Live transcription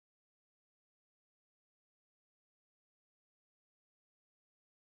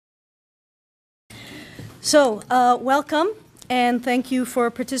Welcome, and thank you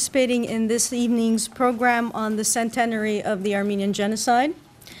for participating in this evening's program on the centenary of the Armenian Genocide.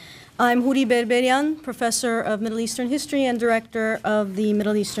 I'm Huri Berberian, Professor of Middle Eastern History and Director of the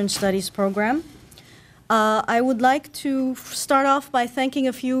Middle Eastern Studies Program. I would like to start off by thanking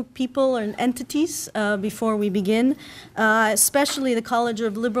a few people and entities before we begin, especially the College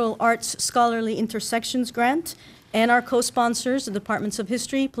of Liberal Arts Scholarly Intersections Grant, and our co-sponsors, the Departments of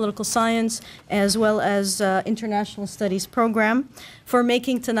History, Political Science, as well as International Studies Program, for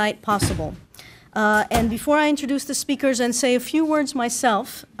making tonight possible. And before I introduce the speakers and say a few words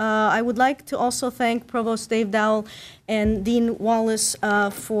myself, I would like to also thank Provost Dave Dowell and Dean Wallace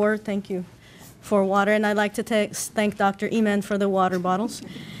for water, and I'd like to thank Dr. Eman for the water bottles.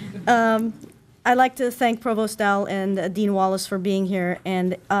 I'd like to thank Provost Dowell and Dean Wallace for being here,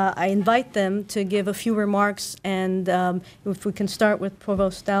 and I invite them to give a few remarks, and if we can start with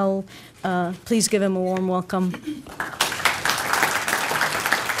Provost Dowell, please give him a warm welcome.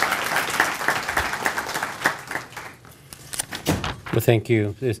 Well, thank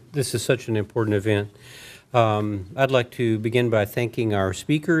you. This is such an important event. I'd like to begin by thanking our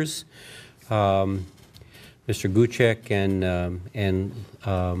speakers, Mr. Gucek and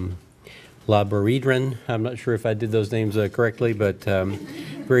Labaridran. I'm not sure if I did those names correctly, but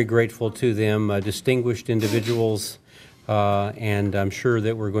very grateful to them, distinguished individuals, and I'm sure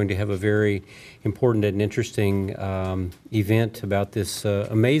that we're going to have a very important and interesting event about this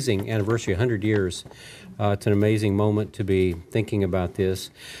amazing anniversary, 100 years. It's an amazing moment to be thinking about this.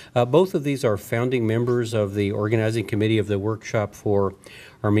 Both of these are founding members of the organizing committee of the Workshop for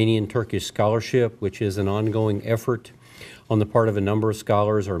Armenian Turkish Scholarship, which is an ongoing effort on the part of a number of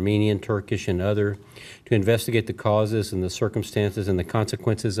scholars, Armenian, Turkish, and other, to investigate the causes and the circumstances and the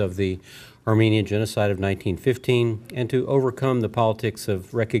consequences of the Armenian Genocide of 1915 and to overcome the politics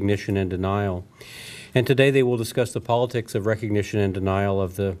of recognition and denial. And today they will discuss the politics of recognition and denial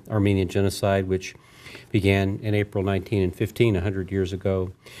of the Armenian Genocide, which began in April 1915, 100 years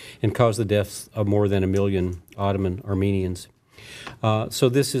ago, and caused the deaths of more than 1 million Ottoman Armenians. So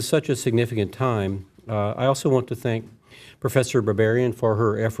this is such a significant time. I also want to thank Professor Berberian for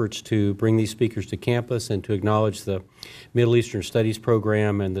her efforts to bring these speakers to campus and to acknowledge the Middle Eastern Studies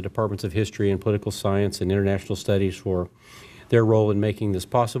Program and the Departments of History and Political Science and International Studies for their role in making this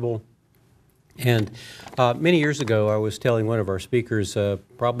possible. And many years ago, I was telling one of our speakers,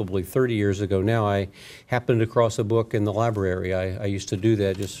 probably 30 years ago now, I happened across a book in the library. I used to do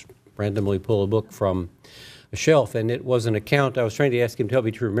that, just randomly pull a book from a shelf, and it was an account. I was trying to ask him to help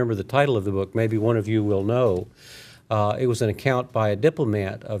me to remember the title of the book. Maybe one of you will know. It was an account by a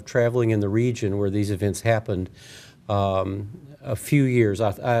diplomat of traveling in the region where these events happened a few years.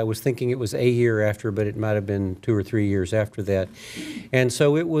 I was thinking it was a year after, but it might have been 2 or 3 years after that. And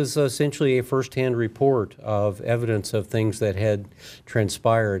so it was essentially a first-hand report of evidence of things that had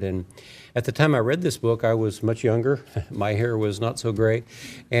transpired. And at the time I read this book, I was much younger. My hair was not so gray.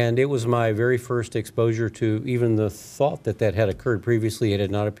 And it was my very first exposure to even the thought that that had occurred previously. It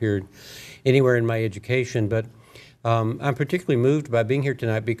had not appeared anywhere in my education. But I'm particularly moved by being here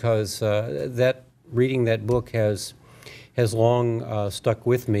tonight because reading that book has long stuck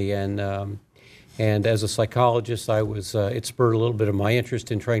with me, and as a psychologist, it spurred a little bit of my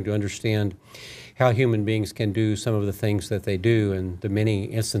interest in trying to understand how human beings can do some of the things that they do, and the many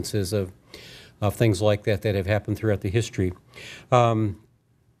instances of things like that have happened throughout the history. And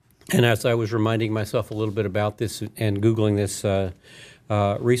as I was reminding myself a little bit about this and Googling this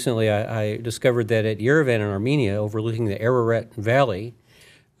recently, I discovered that at Yerevan in Armenia, overlooking the Ararat Valley,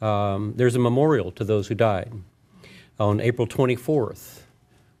 there's a memorial to those who died on April 24th,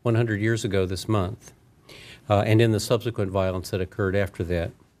 100 years ago this month, and in the subsequent violence that occurred after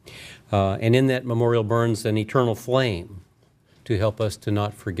that. And in that memorial burns an eternal flame to help us to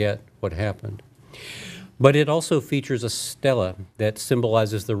not forget what happened. But it also features a stela that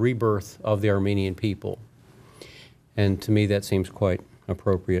symbolizes the rebirth of the Armenian people. And to me, that seems quite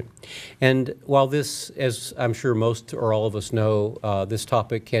appropriate. And while this, as I'm sure most or all of us know, this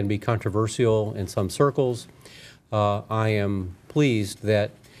topic can be controversial in some circles, I am pleased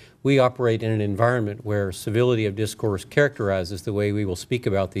that we operate in an environment where civility of discourse characterizes the way we will speak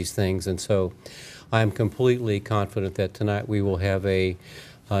about these things. And so I'm completely confident that tonight we will have an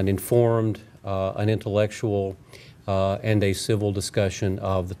informed, an intellectual, and a civil discussion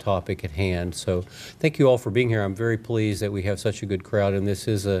of the topic at hand. So thank you all for being here. I'm very pleased that we have such a good crowd, and this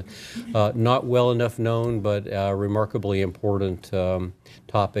is a not well enough known but remarkably important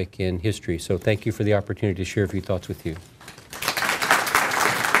topic in history. So thank you for the opportunity to share a few thoughts with you.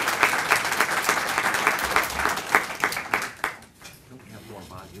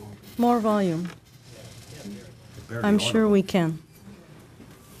 More volume. I'm sure we can.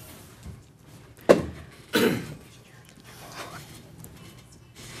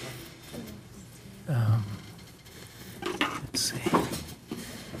 Let's see.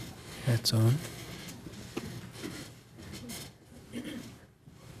 That's on.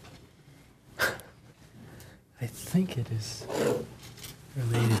 I think it is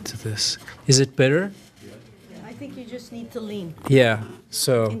related to this. Is it better? I think you just need to lean Yeah,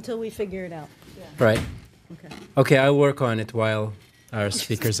 so, until we figure it out. right. Okay. Okay, I'll work on it while our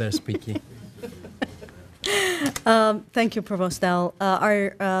speakers are speaking. Thank you, Provost Al.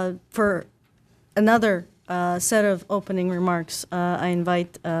 For another set of opening remarks, I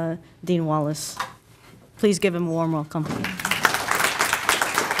invite Dean Wallace. Please give him a warm welcome.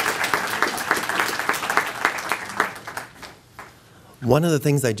 One of the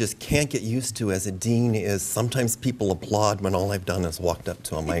things I just can't get used to as a dean is sometimes people applaud when all I've done is walked up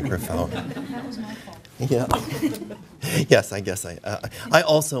to a microphone. That was my fault. Yeah. Yes, I guess I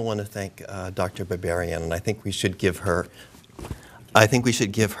also want to thank Dr. Berberian, and I think we should give her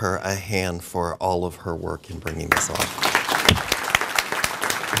a hand for all of her work in bringing this on.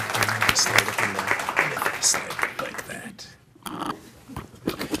 Like that.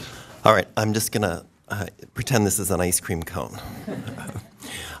 All right, I'm just going to pretend this is an ice cream cone.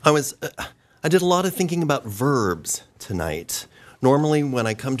 I did a lot of thinking about verbs tonight. Normally, when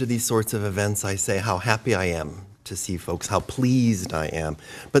I come to these sorts of events, I say how happy I am to see folks, how pleased I am.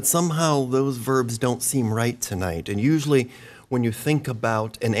 But somehow those verbs don't seem right tonight. And usually, when you think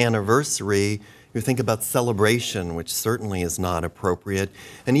about an anniversary, you think about celebration, which certainly is not appropriate,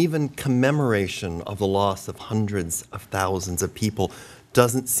 and even commemoration of the loss of hundreds of thousands of people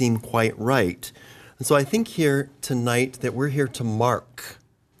doesn't seem quite right. And so I think here tonight that we're here to mark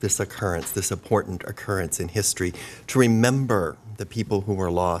this occurrence, this important occurrence in history, to remember the people who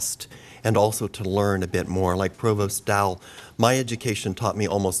were lost, and also to learn a bit more. Like Provost Dowell, my education taught me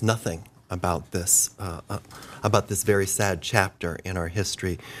almost nothing about this very sad chapter in our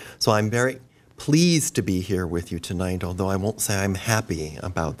history. So I'm very pleased to be here with you tonight, although I won't say I'm happy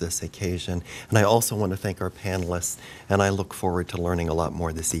about this occasion. And I also want to thank our panelists, and I look forward to learning a lot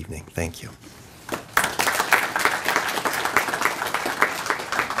more this evening. Thank you.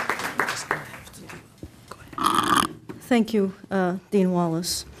 Thank you, Dean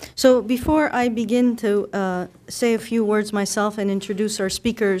Wallace. So before I begin to say a few words myself and introduce our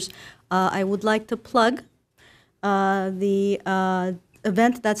speakers, I would like to plug the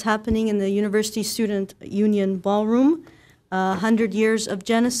event that's happening in the University Student Union Ballroom, 100 Years of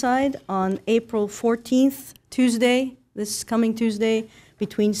Genocide, on April 14th, Tuesday, this coming Tuesday,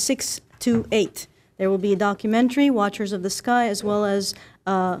 between 6 to 8. There will be a documentary, Watchers of the Sky, as well as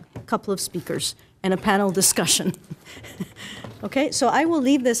a couple of speakers and a panel discussion. Okay, so I will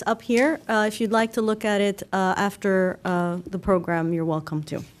leave this up here. If you'd like to look at it after the program, you're welcome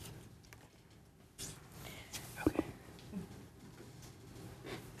to. Okay.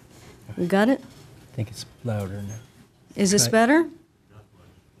 You got it? I think it's louder now. Is this Right. better?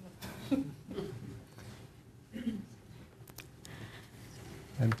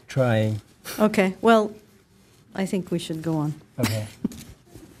 I'm trying. Okay, well, I think we should go on. Okay.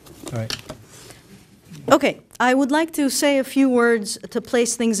 All right. Okay, I would like to say a few words to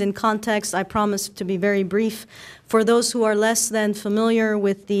place things in context. I promise to be very brief for those who are less than familiar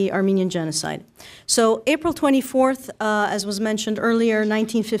with the Armenian Genocide. So April 24th, as was mentioned earlier,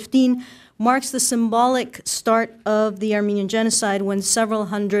 1915, marks the symbolic start of the Armenian Genocide, when several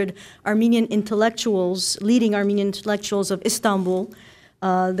hundred Armenian intellectuals, leading Armenian intellectuals of Istanbul,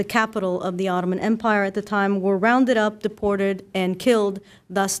 the capital of the Ottoman Empire at the time, were rounded up, deported, and killed,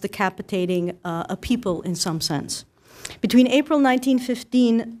 thus decapitating a people in some sense. Between April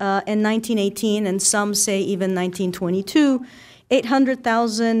 1915 and 1918, and some say even 1922,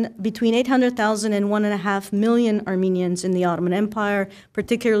 between 800,000 and 1.5 million Armenians in the Ottoman Empire,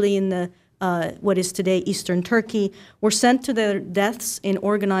 particularly in the what is today Eastern Turkey, were sent to their deaths in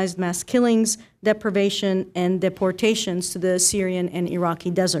organized mass killings, deprivation, and deportations to the Syrian and Iraqi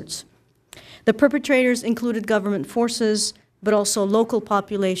deserts. The perpetrators included government forces, but also local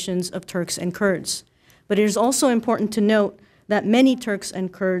populations of Turks and Kurds. But it is also important to note that many Turks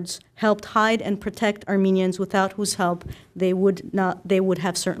and Kurds helped hide and protect Armenians, without whose help they would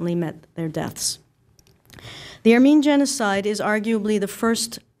have certainly met their deaths. The Armenian Genocide is arguably the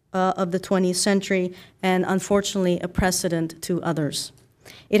first of the 20th century, and unfortunately a precedent to others.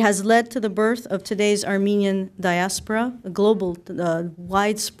 It has led to the birth of today's Armenian diaspora, a global,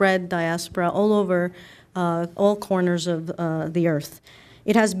 widespread diaspora all over all corners of the earth.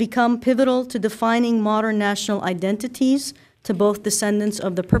 It has become pivotal to defining modern national identities to both descendants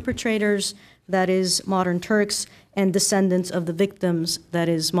of the perpetrators that is modern Turks, and descendants of the victims, that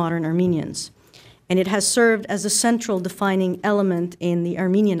is modern Armenians. And it has served as a central defining element in the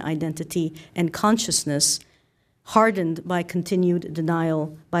Armenian identity and consciousness, hardened by continued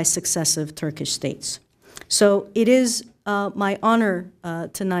denial by successive Turkish states. So it is my honor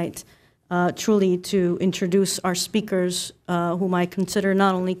tonight truly to introduce our speakers, whom I consider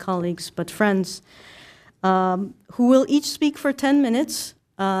not only colleagues but friends, who will each speak for 10 minutes.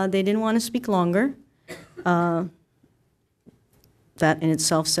 They didn't want to speak longer. That in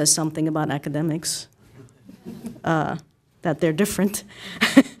itself says something about academics, that they're different.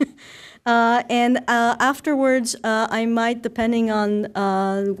 And afterwards, I might, depending on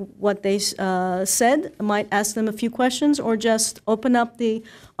what they said, I might ask them a few questions or just open up the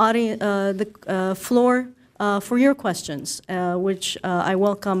floor for your questions, which I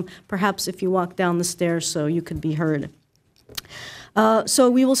welcome, perhaps if you walk down the stairs so you could be heard. So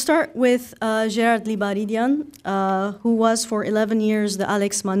we will start with Gerard Libaridian, who was for 11 years the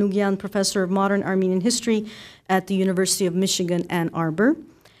Alex Manugyan Professor of Modern Armenian History at the University of Michigan, Ann Arbor,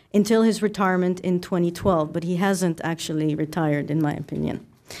 until his retirement in 2012, but he hasn't actually retired, in my opinion.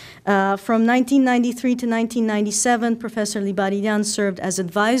 From 1993 to 1997, Professor Libaridian served as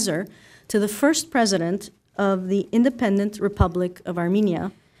advisor to the first president of the Independent Republic of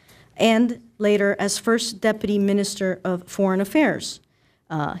Armenia, and later as first Deputy Minister of Foreign Affairs.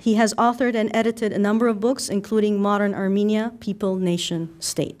 He has authored and edited a number of books, including Modern Armenia, People, Nation,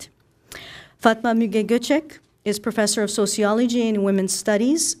 State. Fatma Müge Göçek is Professor of Sociology and Women's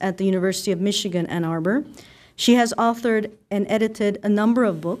Studies at the University of Michigan, Ann Arbor. She has authored and edited a number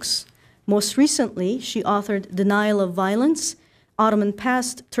of books. Most recently, she authored Denial of Violence, Ottoman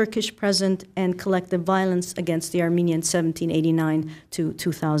Past, Turkish Present, and Collective Violence Against the Armenians 1789 to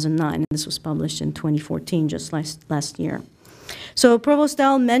 2009. And this was published in 2014, just last year. So Provost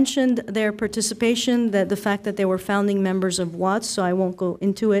Dal mentioned their participation, that the fact that they were founding members of WATS, so I won't go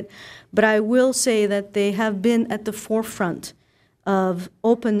into it, but I will say that they have been at the forefront of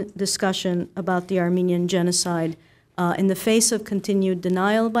open discussion about the Armenian genocide in the face of continued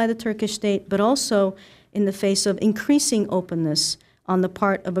denial by the Turkish state, but also in the face of increasing openness on the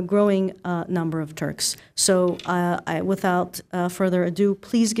part of a growing number of Turks. So without further ado,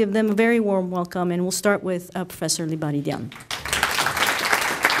 please give them a very warm welcome, and we'll start with Professor Libaridian.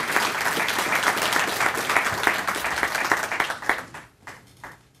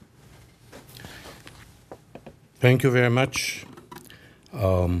 Thank you very much,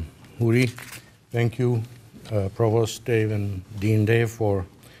 Huri. Thank you, Provost Dave and Dean Dave, for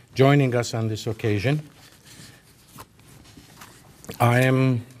joining us on this occasion. I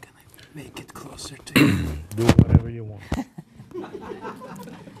am... Can I make it closer to you? Do whatever you want. I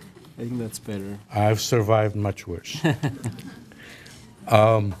think that's better. I've survived much worse.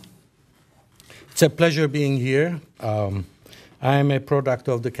 It's a pleasure being here. I am a product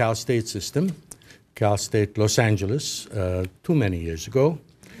of the Cal State system, Cal State Los Angeles, too many years ago,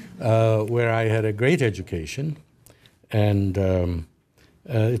 where I had a great education. And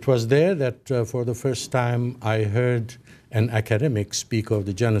it was there that for the first time I heard an academic speak of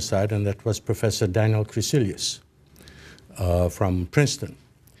the genocide, and that was Professor Daniel Chrysilius from Princeton.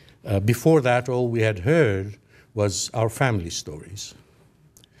 Before that, all we had heard was our family stories,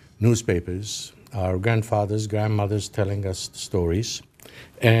 newspapers, our grandfathers, grandmothers telling us stories.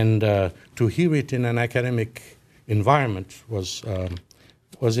 And to hear it in an academic environment was a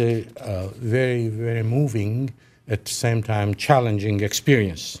very, very moving, at the same time challenging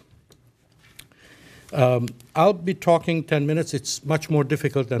experience. I'll be talking 10 minutes. It's much more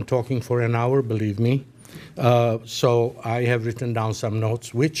difficult than talking for an hour, believe me. So I have written down some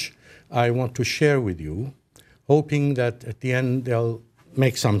notes, which I want to share with you, hoping that at the end they'll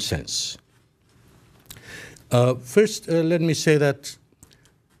make some sense. First, let me say that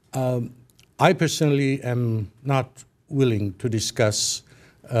I personally am not willing to discuss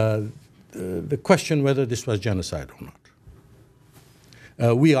the question whether this was genocide or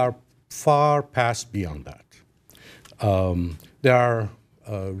not. We are far past beyond that. There are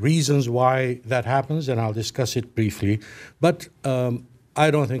reasons why that happens, and I'll discuss it briefly, but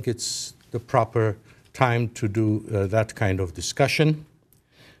I don't think it's the proper time to do that kind of discussion.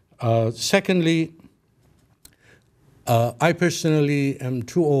 Secondly, I personally am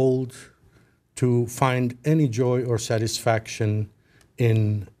too old to find any joy or satisfaction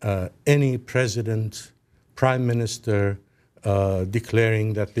in any president, prime minister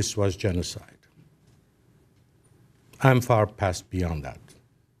declaring that this was genocide. I'm far past beyond that.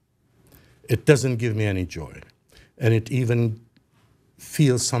 It doesn't give me any joy, and it even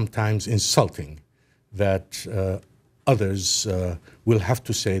feels sometimes insulting that others will have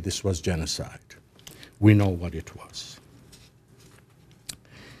to say this was genocide. We know what it was.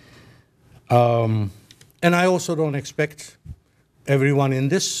 And I also don't expect everyone in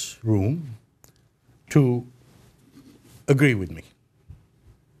this room to agree with me.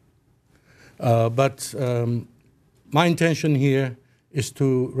 But my intention here is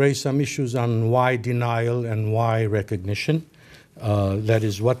to raise some issues on why denial and why recognition. That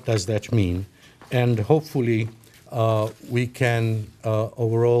is, what does that mean? And hopefully we can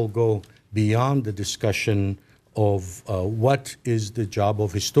overall go beyond the discussion of what is the job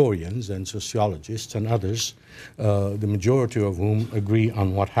of historians and sociologists and others, the majority of whom agree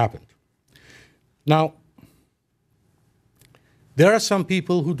on what happened. Now, there are some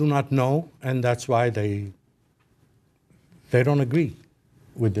people who do not know, and that's why they don't agree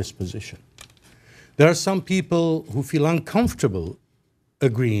with this position. There are some people who feel uncomfortable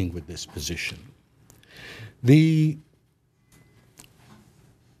agreeing with this position. The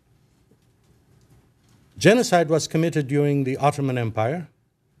genocide was committed during the Ottoman Empire,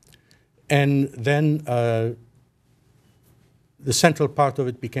 and then the central part of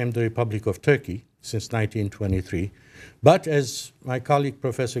it became the Republic of Turkey since 1923. But as my colleague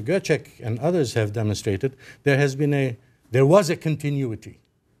Professor Göcek and others have demonstrated, there was a continuity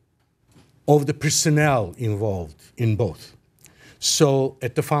of the personnel involved in both. So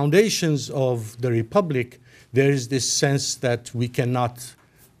at the foundations of the Republic, there is this sense that we cannot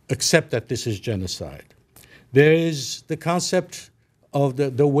accept that this is genocide. There is the concept of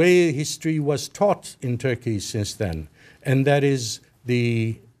the way history was taught in Turkey since then, and that is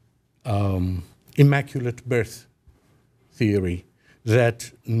the Immaculate Birth theory,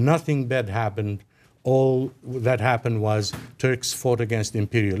 that nothing bad happened. All that happened was Turks fought against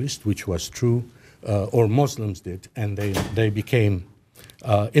imperialists, which was true, or Muslims did, and they became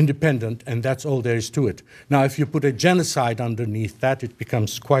independent, and that's all there is to it. Now, if you put a genocide underneath that, it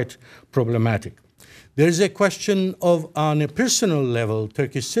becomes quite problematic. There is a question of, on a personal level,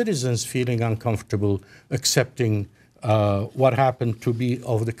 Turkish citizens feeling uncomfortable accepting what happened to be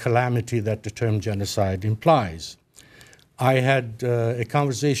of the calamity that the term genocide implies. I had a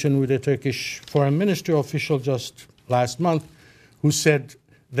conversation with a Turkish foreign ministry official just last month who said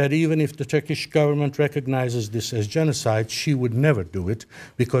that even if the Turkish government recognizes this as genocide, she would never do it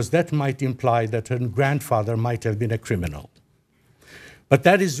because that might imply that her grandfather might have been a criminal. But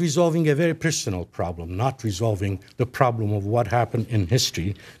that is resolving a very personal problem, not resolving the problem of what happened in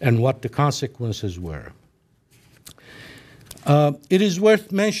history and what the consequences were. It is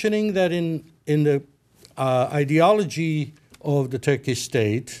worth mentioning that in the ideology of the Turkish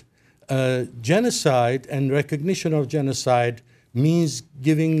state, genocide and recognition of genocide means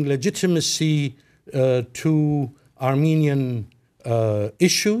giving legitimacy to Armenian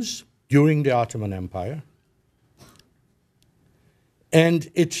issues during the Ottoman Empire. And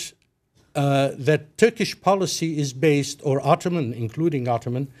that Turkish policy is based, or Ottoman, including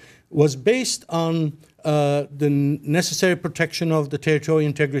Ottoman, was based on the necessary protection of the territorial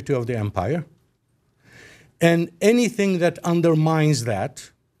integrity of the empire. And anything that undermines that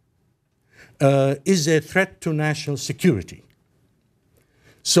is a threat to national security.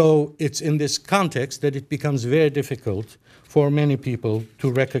 So it's in this context that it becomes very difficult for many people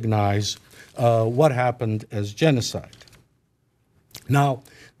to recognize what happened as genocide. Now,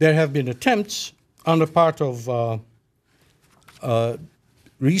 there have been attempts on the part of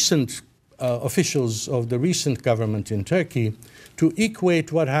recent officials of the recent government in Turkey to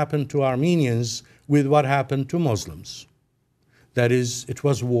equate what happened to Armenians with what happened to Muslims. That is, it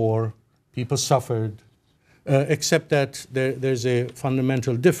was war, people suffered, except that there's a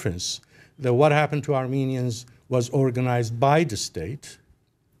fundamental difference. That what happened to Armenians was organized by the state,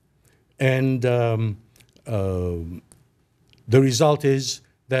 and the result is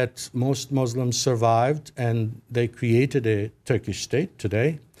that most Muslims survived and they created a Turkish state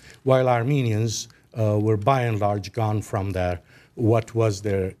today, while Armenians were by and large gone from what was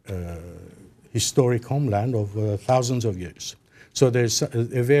their historic homeland of thousands of years. So there's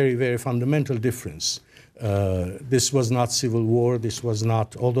a very, very fundamental difference. This was not civil war, this was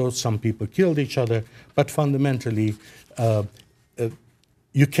not, although some people killed each other, but fundamentally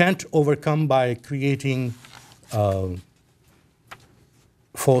you can't overcome by creating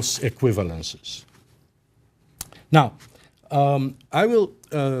false equivalences. Now,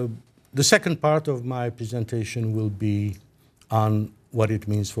 the second part of my presentation will be on what it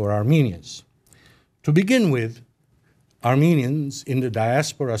means for Armenians. To begin with, Armenians in the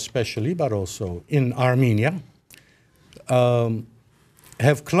diaspora especially, but also in Armenia,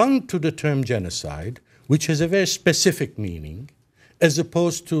 have clung to the term genocide, which has a very specific meaning, as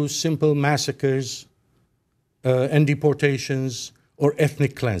opposed to simple massacres and deportations or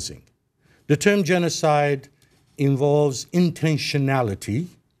ethnic cleansing. The term genocide involves intentionality,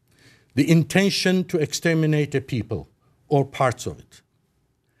 the intention to exterminate a people or parts of it.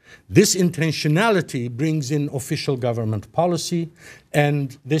 This intentionality brings in official government policy,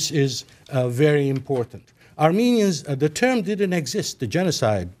 and this is very important. Armenians, the term didn't exist, the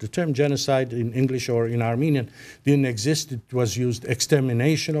term genocide in English or in Armenian didn't exist. It was used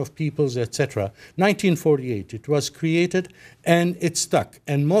extermination of peoples, etc. 1948, it was created and it stuck.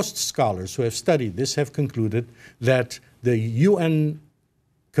 And most scholars who have studied this have concluded that the UN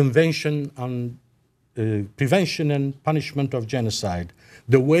Convention on Prevention and Punishment of Genocide,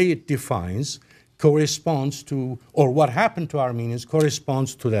 the way it defines, corresponds to, or what happened to Armenians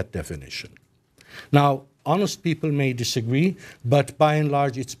corresponds to that definition. Now, honest people may disagree, but by and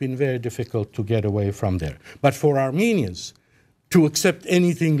large, it's been very difficult to get away from there. But for Armenians to accept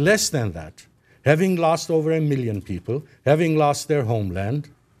anything less than that, having lost over 1 million people, having lost their homeland,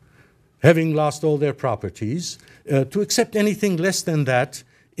 having lost all their properties, to accept anything less than that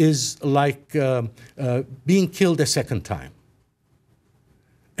is like being killed a second time.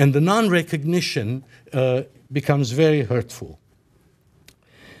 And the non-recognition becomes very hurtful.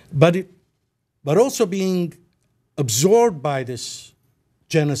 But also being absorbed by this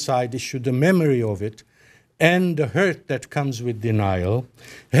genocide issue, the memory of it, and the hurt that comes with denial,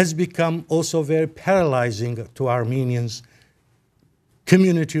 has become also very paralyzing to Armenians,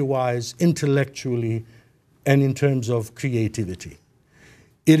 community-wise, intellectually, and in terms of creativity.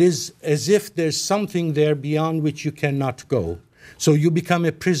 It is as if there's something there beyond which you cannot go. So you become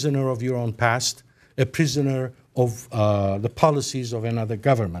a prisoner of your own past, a prisoner of the policies of another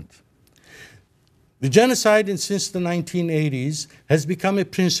government. The genocide since the 1980s has become a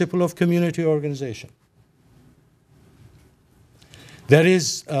principle of community organization. That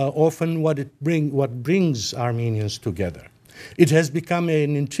is often what brings Armenians together. It has become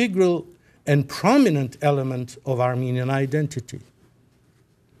an integral and prominent element of Armenian identity.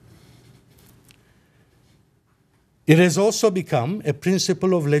 It has also become a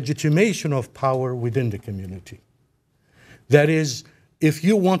principle of legitimation of power within the community. That is, if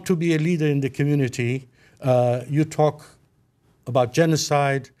you want to be a leader in the community, you talk about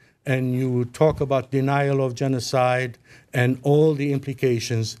genocide and you talk about denial of genocide and all the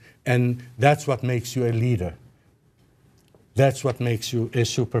implications, and that's what makes you a leader. That's what makes you a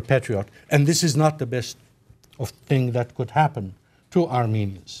super patriot. And this is not the best of thing that could happen to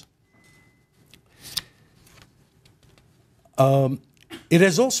Armenians. It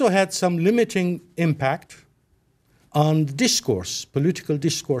has also had some limiting impact on discourse, political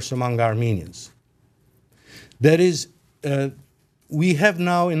discourse among Armenians. That is, we have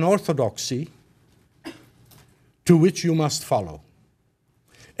now an orthodoxy to which you must follow.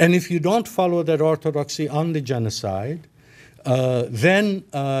 And if you don't follow that orthodoxy on the genocide, then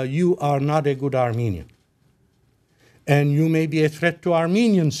you are not a good Armenian. And you may be a threat to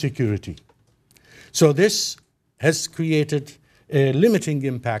Armenian security. So this has created a limiting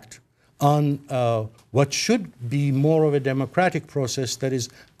impact on what should be more of a democratic process, that is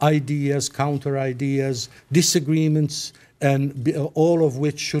ideas, counter-ideas, disagreements, and all of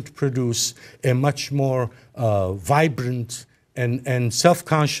which should produce a much more vibrant and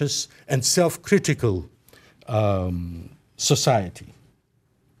self-conscious and self-critical society.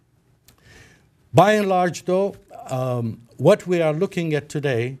 By and large, though, what we are looking at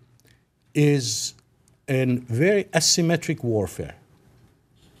today is a very asymmetric warfare.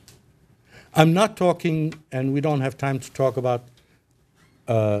 I'm not talking, and we don't have time to talk about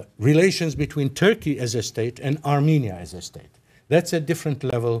relations between Turkey as a state and Armenia as a state. That's a different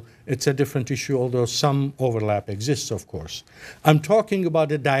level. It's a different issue, although some overlap exists, of course. I'm talking about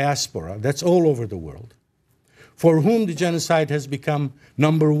a diaspora that's all over the world, for whom the genocide has become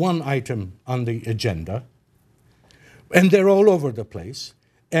 #1 item on the agenda. And they're all over the place.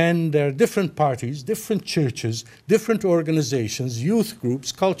 And there are different parties, different churches, different organizations, youth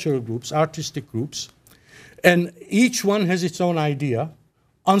groups, cultural groups, artistic groups. And each one has its own idea.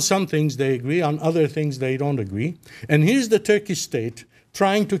 On some things they agree, on other things they don't agree. And here's the Turkish state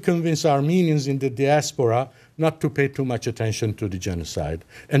trying to convince Armenians in the diaspora not to pay too much attention to the genocide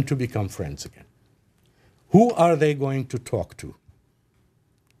and to become friends again. Who are they going to talk to?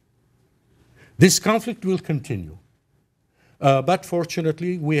 This conflict will continue. But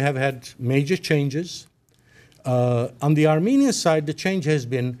fortunately, we have had major changes. On the Armenian side, the change has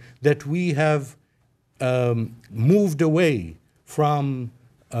been that we have moved away from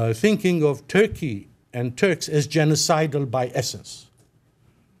thinking of Turkey and Turks as genocidal by essence.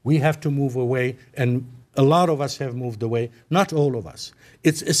 We have to move away, and a lot of us have moved away, not all of us.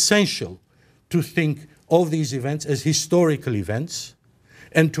 It's essential to think of these events as historical events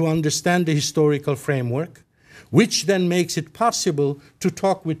and to understand the historical framework, which then makes it possible to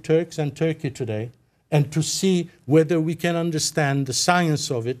talk with Turks and Turkey today and to see whether we can understand the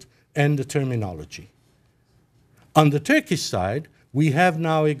science of it and the terminology. On the Turkish side, we have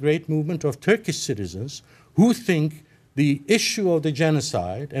now a great movement of Turkish citizens who think the issue of the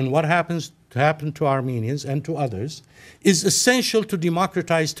genocide and what happens to happen to Armenians and to others is essential to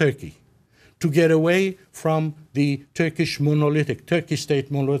democratize Turkey, to get away from the Turkish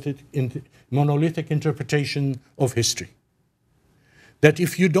state monolithic interpretation of history. That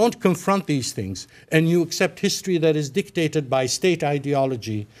if you don't confront these things and you accept history that is dictated by state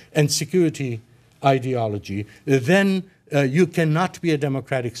ideology and security ideology, then you cannot be a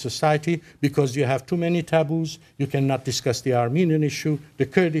democratic society because you have too many taboos. You cannot discuss the Armenian issue, the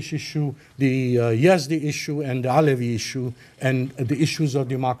Kurdish issue, the Yazdi issue, and the Alevi issue, and the issues of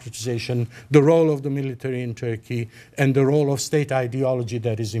democratization, the role of the military in Turkey, and the role of state ideology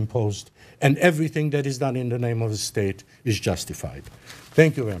that is imposed. And everything that is done in the name of the state is justified.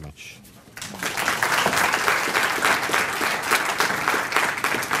 Thank you very much.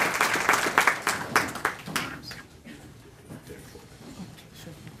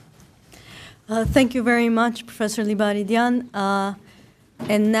 Thank you very much, Professor Libaridyan.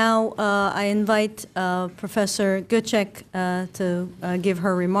 And now I invite Professor Göçek to give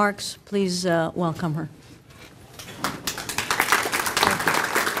her remarks. Please welcome her.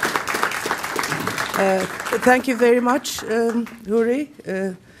 Thank you very much, Huri,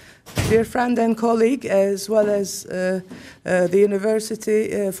 dear friend and colleague, as well as the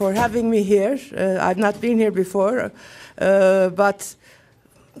university for having me here. I've not been here before, but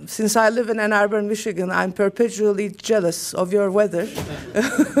since I live in Ann Arbor, Michigan, I'm perpetually jealous of your weather.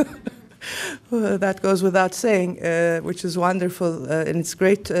 That goes without saying, which is wonderful, and it's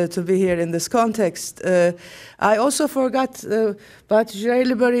great to be here in this context. I also forgot, but Jirey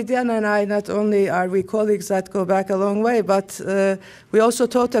Libaridyan and I, not only are we colleagues that go back a long way, but we also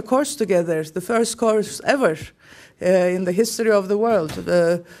taught a course together, the first course ever in the history of the world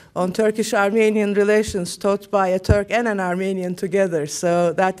on Turkish-Armenian relations, taught by a Turk and an Armenian together.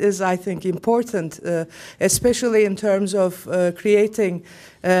 So that is, I think, important, especially in terms of creating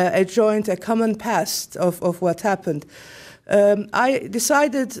a common past of what happened. I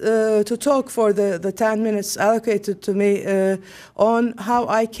decided to talk for the 10 minutes allocated to me on how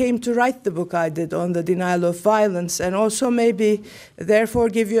I came to write the book I did on the denial of violence, and also maybe therefore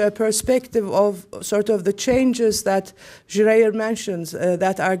give you a perspective of sort of the changes that Jirey mentions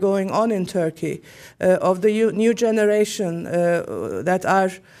that are going on in Turkey, of the new generation that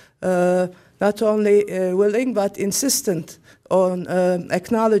are not only willing but insistent on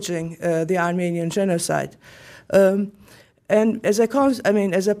acknowledging the Armenian genocide. And as a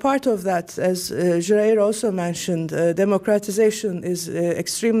part of that, as Jirey also mentioned, democratization is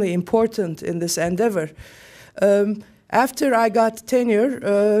extremely important in this endeavor. After I got tenure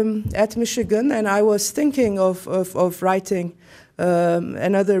at Michigan, and I was thinking of writing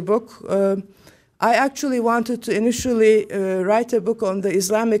another book, I actually wanted to initially write a book on the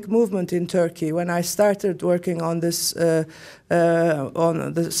Islamic movement in Turkey when I started working on this,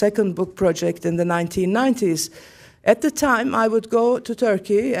 on the second book project in the 1990s. At the time, I would go to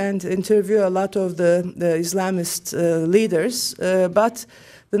Turkey and interview a lot of the Islamist leaders, but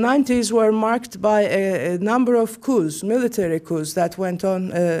the 90s were marked by a number of coups, military coups that went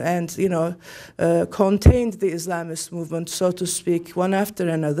on and, contained the Islamist movement, so to speak, one after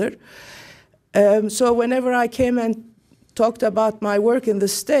another. So whenever I came and talked about my work in the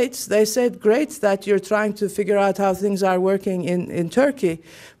States, they said, great that you're trying to figure out how things are working in Turkey,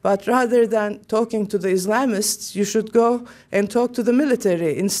 but rather than talking to the Islamists, you should go and talk to the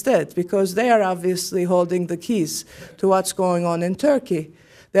military instead, because they are obviously holding the keys to what's going on in Turkey.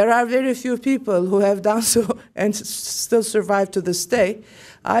 There are very few people who have done so and still survive to this day.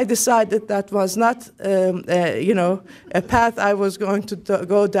 I decided that was not, a path I was going to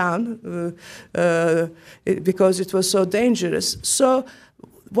go down because it was so dangerous. So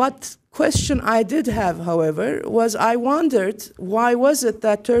what question I did have, however, was I wondered why was it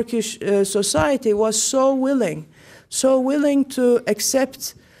that Turkish society was so willing to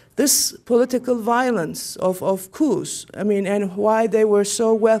accept this political violence of coups, and why they were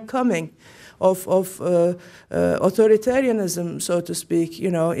so welcoming of authoritarianism, so to speak,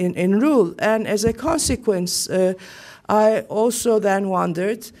 in rule. And as a consequence, I also then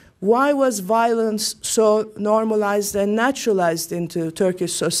wondered, why was violence so normalized and naturalized into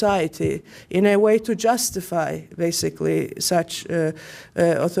Turkish society in a way to justify, basically, such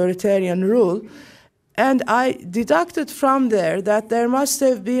authoritarian rule? And I deducted from there that there must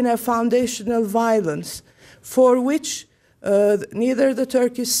have been a foundational violence for which neither the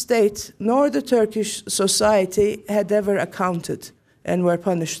Turkish state nor the Turkish society had ever accounted and were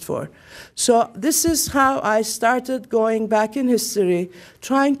punished for. So this is how I started going back in history,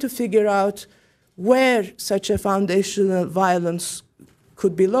 trying to figure out where such a foundational violence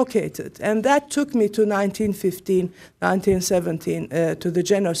could be located. And that took me to 1915, 1917, to the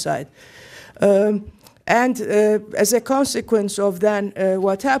genocide. As a consequence of then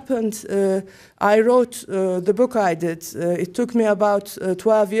what happened, I wrote the book I did. It took me about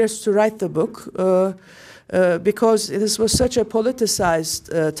 12 years to write the book because this was such a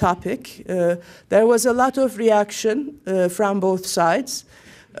politicized topic. There was a lot of reaction from both sides,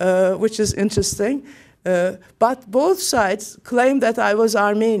 which is interesting. But both sides claimed that I was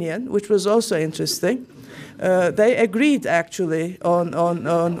Armenian, which was also interesting. They agreed actually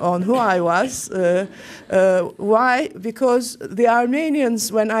on who I was. Why? Because the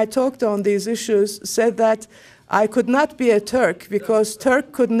Armenians, when I talked on these issues, said that I could not be a Turk because a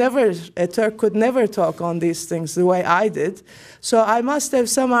Turk could never talk on these things the way I did. So I must have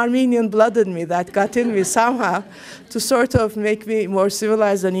some Armenian blood in me that got in me somehow to sort of make me more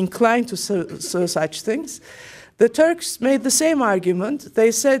civilized and inclined to such things. The Turks made the same argument.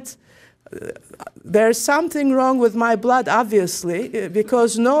 They said, there's something wrong with my blood, obviously,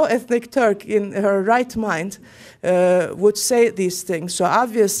 because no ethnic Turk in her right mind would say these things. So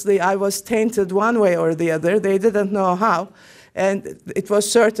obviously I was tainted one way or the other. They didn't know how. And it was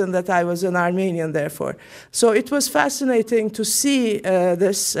certain that I was an Armenian, therefore. So it was fascinating to see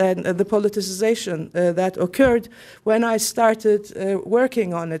this and the politicization that occurred when I started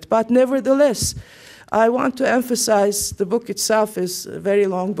working on it. But nevertheless, I want to emphasize the book itself is a very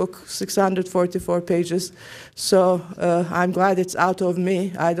long book, 644 pages. So I'm glad it's out of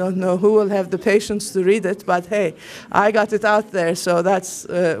me. I don't know who will have the patience to read it, but hey, I got it out there, so that's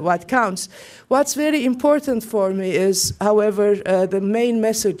what counts. What's very important for me is, however, the main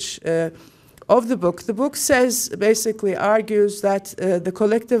message of the book. The book says, basically argues that the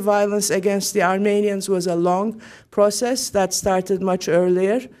collective violence against the Armenians was a long process that started much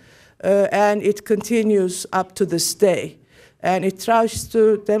earlier. And it continues up to this day. And it tries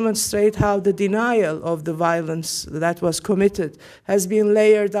to demonstrate how the denial of the violence that was committed has been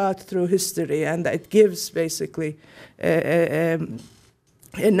layered out through history, and it gives basically a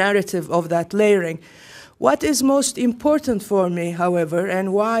narrative of that layering. What is most important for me, however,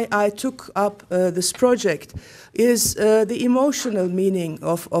 and why I took up this project is the emotional meaning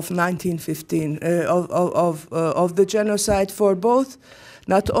of 1915, of the genocide for both,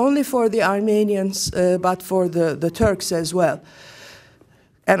 not only for the Armenians, but for the Turks as well.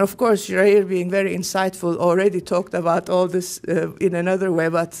 And of course, Jair, being very insightful, already talked about all this in another way,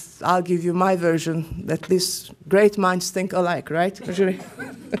 but I'll give you my version. At least great minds think alike, right?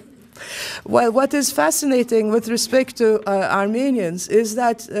 Well, what is fascinating with respect to Armenians is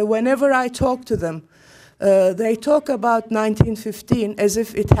that whenever I talk to them, they talk about 1915 as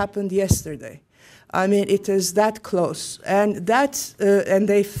if it happened yesterday. I mean, it is that close, and and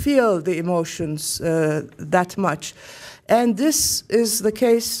they feel the emotions that much. And this is the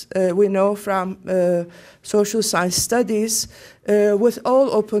case, we know from social science studies, with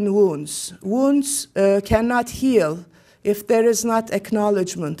all open wounds. Wounds cannot heal if there is not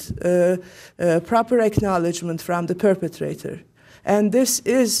acknowledgement, proper acknowledgement from the perpetrator. And this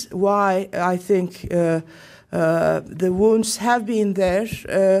is why I think the wounds have been there,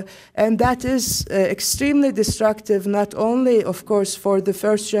 and that is extremely destructive, not only, of course, for the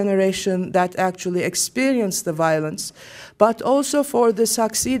first generation that actually experienced the violence, but also for the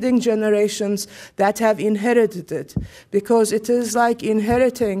succeeding generations that have inherited it, because it is like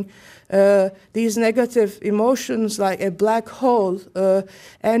inheriting these negative emotions like a black hole,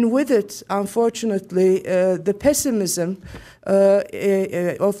 and with it, unfortunately, the pessimism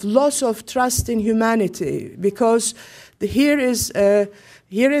of loss of trust in humanity, because here is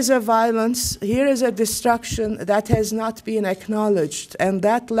a violence, here is a destruction that has not been acknowledged, and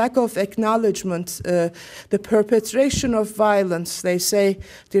that lack of acknowledgement, the perpetration of violence, they say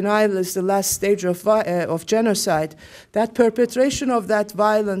denial is the last stage of genocide, that perpetration of that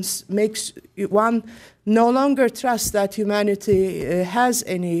violence makes one no longer trust that humanity has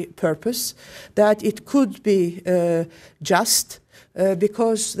any purpose, that it could be just,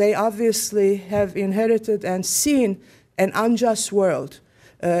 because they obviously have inherited and seen an unjust world.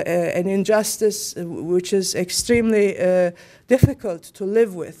 an injustice which is extremely difficult to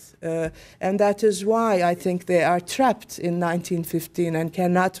live with. And that is why I think they are trapped in 1915 and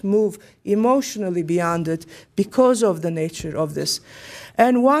cannot move emotionally beyond it because of the nature of this.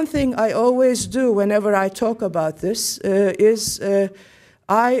 And one thing I always do whenever I talk about this is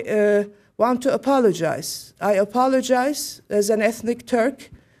I want to apologize. I apologize as an ethnic Turk,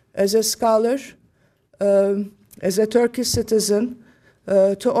 as a scholar, as a Turkish citizen,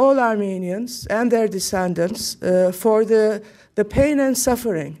 to all Armenians and their descendants for the pain and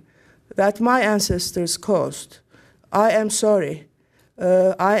suffering that my ancestors caused. I am sorry.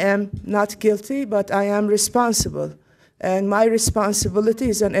 I am not guilty, but I am responsible. And my responsibility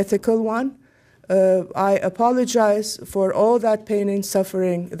is an ethical one. I apologize for all that pain and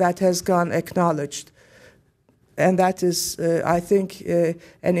suffering that has gone acknowledged. And that is, I think,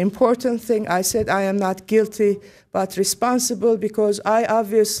 an important thing. I said I am not guilty, but responsible, because I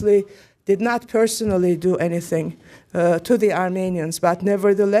obviously did not personally do anything to the Armenians. But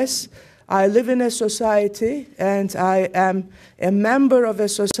nevertheless, I live in a society, and I am a member of a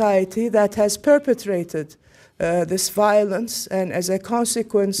society that has perpetrated this violence. And as a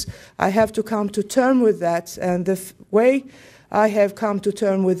consequence, I have to come to terms with that. And the way I have come to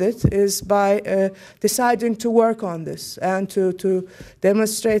terms with it is by deciding to work on this and to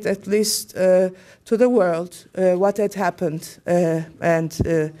demonstrate at least to the world what had happened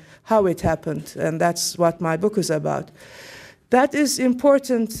and how it happened. And that's what my book is about. That is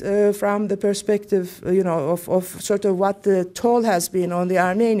important from the perspective, of sort of what the toll has been on the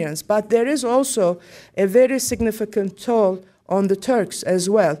Armenians. But there is also a very significant toll on the Turks as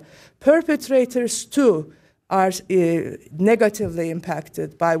well. Perpetrators, too, are negatively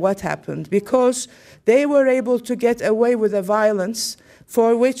impacted by what happened, because they were able to get away with a violence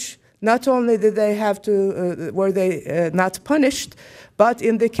for which not only did they have to, were they not punished, but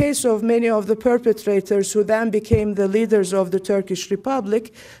in the case of many of the perpetrators who then became the leaders of the Turkish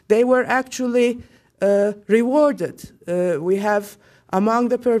Republic, they were actually rewarded. We have among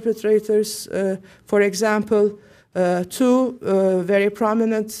the perpetrators, for example, two very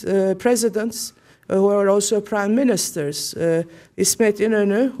prominent presidents who are also prime ministers. İsmet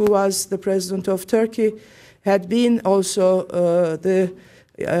İnönü, who was the president of Turkey, had been also the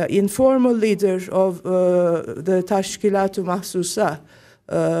informal leader of the Tashkilat-ı Mahsusa,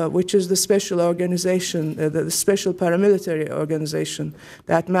 which is the special organization, the special paramilitary organization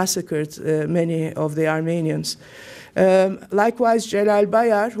that massacred many of the Armenians. Likewise, Celal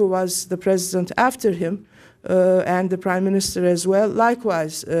Bayar, who was the president after him, and the prime minister as well,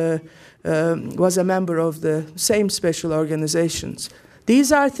 likewise was a member of the same special organizations.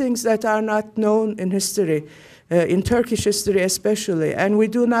 These are things that are not known in history, in Turkish history especially, and we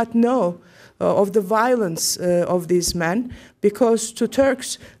do not know of the violence of these men, because to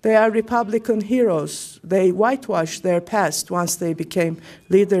Turks, they are Republican heroes. They whitewashed their past once they became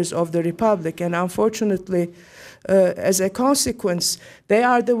leaders of the Republic, and unfortunately, as a consequence, they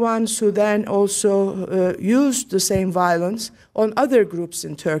are the ones who then also used the same violence on other groups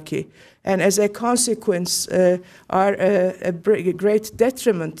in Turkey, and as a consequence are a great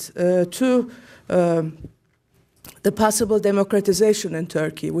detriment to the possible democratization in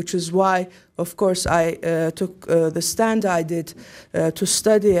Turkey, which is why, of course, I took the stand I did to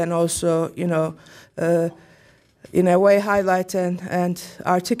study and also, in a way highlight and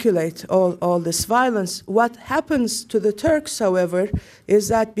articulate all this violence. What happens to the Turks, however, is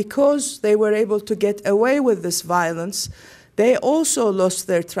that because they were able to get away with this violence, they also lost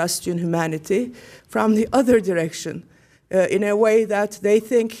their trust in humanity from the other direction. In a way that they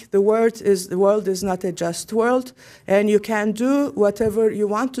think the world is not a just world, and you can do whatever you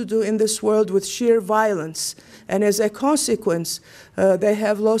want to do in this world with sheer violence. And as a consequence, they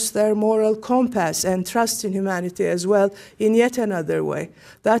have lost their moral compass and trust in humanity as well in yet another way.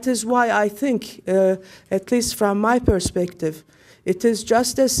 That is why I think, at least from my perspective, it is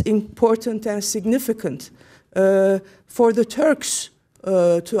just as important and significant for the Turks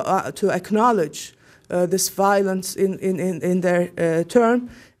to acknowledge this violence in their term,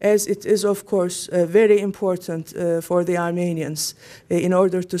 as it is, of course, very important for the Armenians in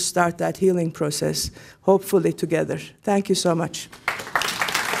order to start that healing process, hopefully together. Thank you so much.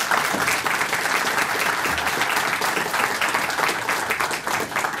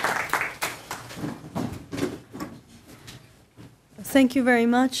 Thank you very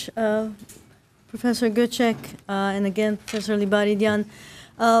much, Professor Göçek, and again, Professor Libaridyan.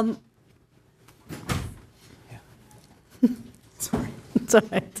 Sorry. It's all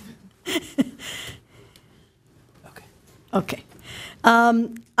right. Okay. Okay.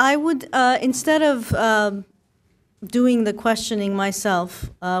 I would, instead of doing the questioning myself,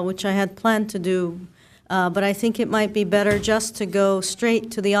 which I had planned to do, but I think it might be better just to go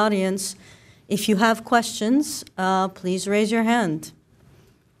straight to the audience. If you have questions, please raise your hand.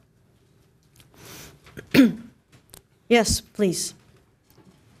 Yes, please.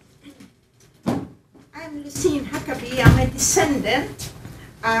 I'm Lucine Huckabee. I'm a descendant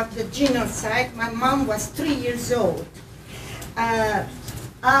of the genocide. My mom was 3 years old.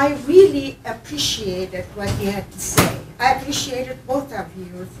 I really appreciated what you had to say. I appreciated both of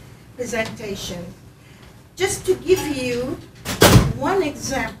your presentation. Just to give you one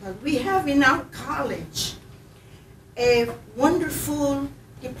example, we have in our college a wonderful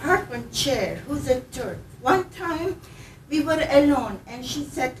department chair who's a Turk. One time we were alone and she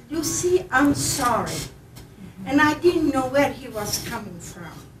said, "Lucy, I'm sorry." And I didn't know where he was coming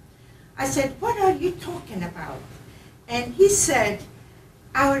from. I said, "What are you talking about?" And he said,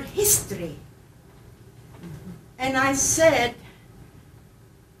 "Our history." And I said,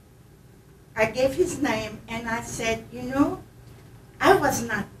 I gave his name and I said, "You know, I was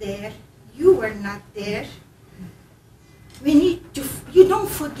not there, you were not there. We need to, you don't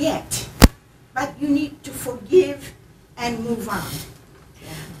forget, but you need to forgive and move on."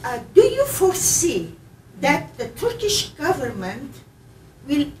 Do you foresee that the Turkish government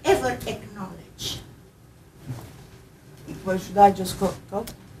will ever acknowledge? Well, should I just go?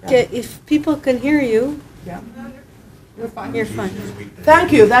 Okay, if people can hear you, Yeah. You're fine. you're fine.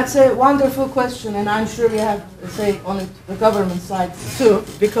 Thank you. That's a wonderful question, and I'm sure we have a say on it, the government side too,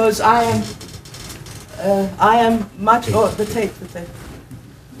 because I am much. Oh, the tape.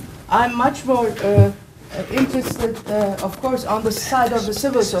 I'm much more interested, of course, on the side of the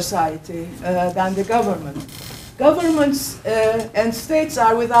civil society than the government. Governments and states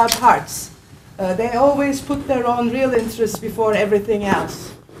are without hearts. They always put their own real interests before everything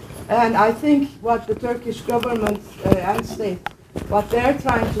else. And I think what the Turkish government and state, what they're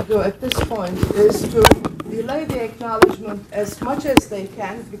trying to do at this point is to delay the acknowledgement as much as they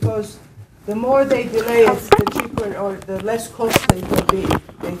can, because the more they delay it, the cheaper or the less costly it will be,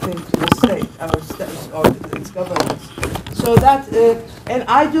 they think, to the state, or its governments. So that, and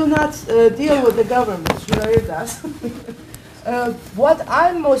I do not deal with the government, Şurayı does. What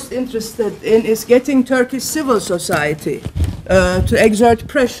I'm most interested in is getting Turkish civil society to exert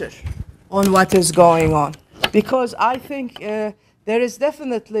pressure on what is going on. Because I think there is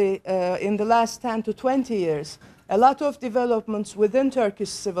definitely, in the last 10 to 20 years, a lot of developments within Turkish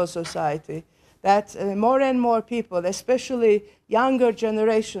civil society that more and more people, especially younger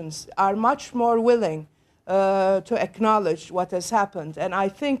generations, are much more willing to acknowledge what has happened. And I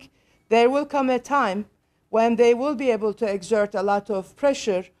think there will come a time when they will be able to exert a lot of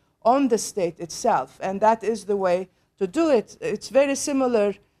pressure on the state itself. And that is the way to do it. It's very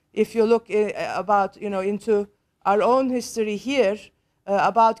similar if you look into our own history here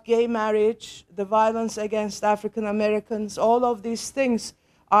about gay marriage, the violence against African Americans. All of these things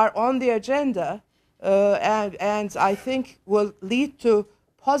are on the agenda and I think will lead to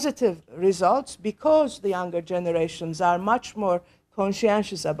positive results because the younger generations are much more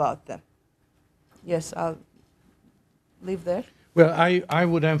conscientious about them. Yes, I'll leave there. Well, I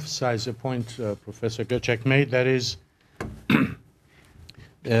would emphasize a point Professor Göcek made, that is,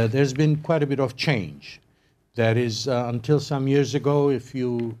 there's been quite a bit of change. That is, until some years ago, if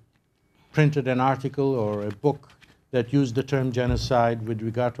you printed an article or a book that used the term genocide with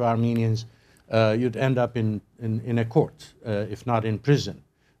regard to Armenians, you'd end up in a court, if not in prison.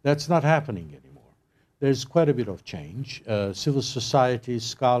 That's not happening anymore. There's quite a bit of change. Civil society,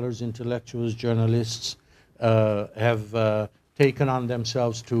 scholars, intellectuals, journalists have taken on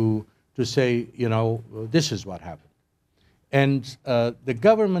themselves to say, you know, this is what happened. And the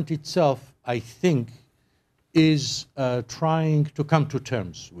government itself, I think, is trying to come to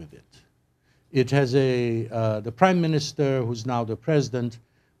terms with it. It has the Prime Minister, who's now the President,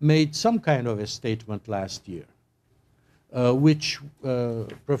 made some kind of a statement last year, which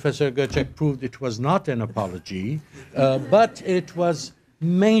Professor Göcek proved it was not an apology, but it was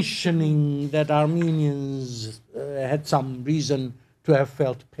mentioning that Armenians had some reason to have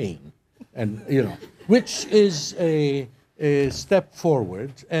felt pain, and you know, which is a step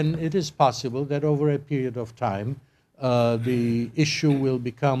forward, and it is possible that over a period of time the issue will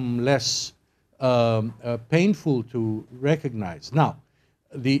become less painful to recognize. Now,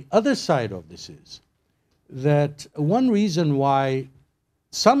 the other side of this is that one reason why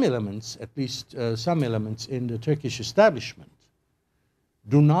some elements, at least some elements in the Turkish establishment,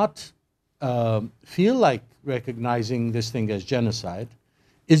 do not feel like recognizing this thing as genocide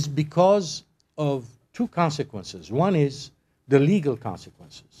is because of two consequences. One is the legal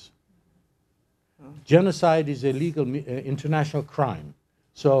consequences. Genocide is a legal international crime.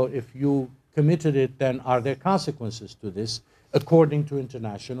 So if you committed it, then are there consequences to this according to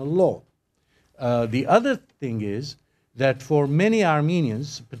international law? The other thing is that for many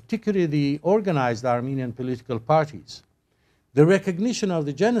Armenians, particularly the organized Armenian political parties, the recognition of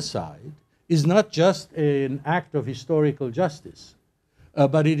the genocide is not just an act of historical justice,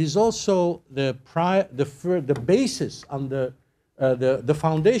 but it is also the basis on the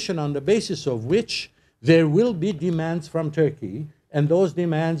foundation on the basis of which there will be demands from Turkey, and those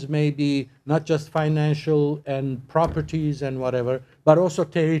demands may be not just financial and properties and whatever, but also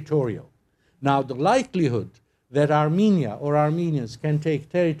territorial. Now, the likelihood that Armenia or Armenians can take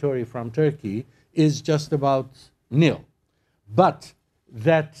territory from Turkey is just about nil. But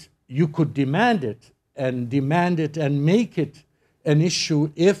that you could demand it and make it an issue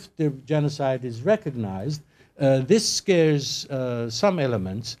if the genocide is recognized, this scares some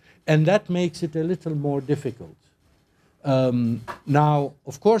elements, and that makes it a little more difficult. Now,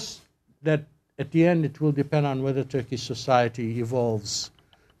 of course, that at the end it will depend on whether Turkish society evolves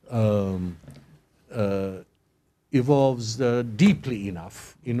deeply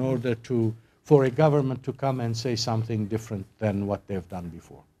enough in order for a government to come and say something different than what they've done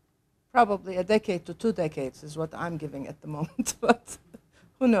before. Probably a decade to 2 decades is what I'm giving at the moment, but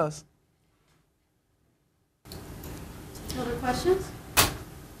who knows? Other questions?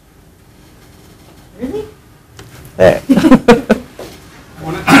 Really? I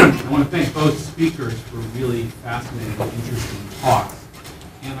want to thank both speakers for really fascinating and interesting talks.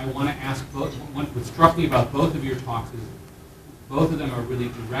 And I want to ask both, what struck me about both of your talks is both of them are really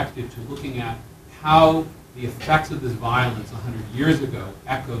directed to looking at how the effects of this violence 100 years ago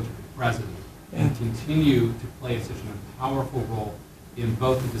echo to the present and continue to play such an powerful role in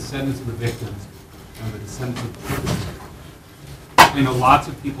both the descendants of the victims and the descendants of the perpetrators. I know lots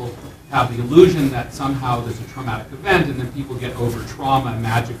of people have the illusion that somehow there's a traumatic event and then people get over trauma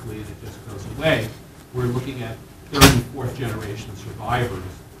magically and it just goes away. We're looking at third and fourth generation survivors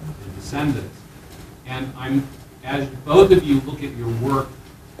and descendants. And as both of you look at your work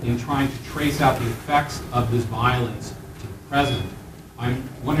in trying to trace out the effects of this violence to the present, I'm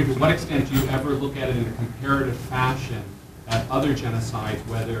wondering to what extent do you ever look at it in a comparative fashion at other genocides,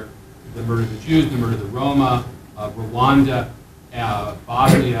 whether the murder of the Jews, the murder of the Roma, Rwanda,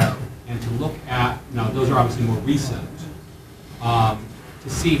 Bosnia, and to look at, now those are obviously more recent, to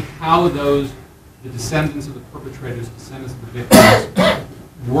see how the descendants of the perpetrators, descendants of the victims,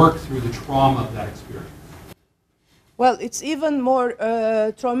 work through the trauma of that experience. Well, it's even more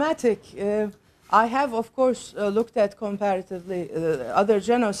traumatic. I have, of course, looked at comparatively other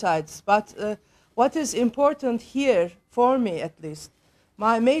genocides, but what is important here, for me at least,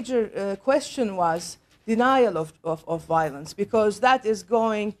 my major question was denial of violence, because that is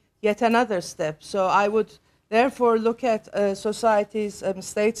going yet another step. So I would therefore look at societies and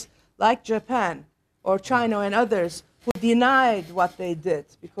states like Japan or China and others who denied what they did,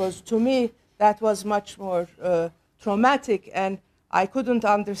 because to me that was much more traumatic, and I couldn't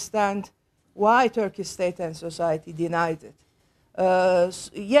understand why Turkish state and society denied it.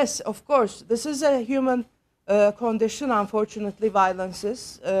 Yes, of course, this is a human condition, unfortunately, violence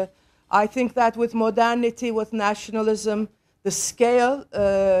is. I think that with modernity, with nationalism, the scale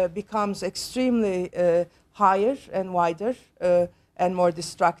becomes extremely higher and wider and more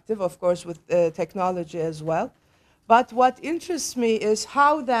destructive, of course, with technology as well. But what interests me is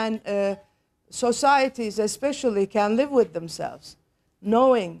how then societies especially can live with themselves,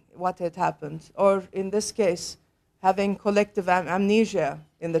 knowing what had happened, or in this case, having collective amnesia,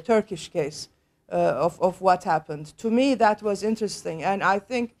 in the Turkish case, of what happened. To me, that was interesting, and I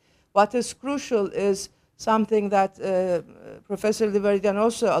think what is crucial is something that Professor Liberian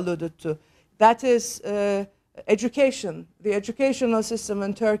also alluded to. That is education. The educational system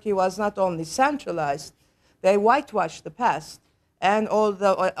in Turkey was not only centralized, they whitewashed the past and all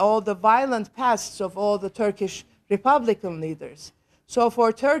the violent pasts of all the Turkish Republican leaders. So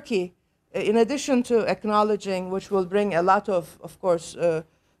for Turkey, in addition to acknowledging, which will bring a lot of course,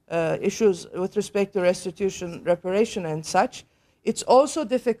 issues with respect to restitution, reparation and such, it's also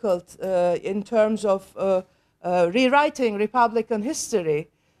difficult in terms of rewriting Republican history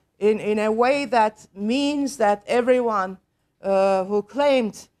in a way that means that everyone who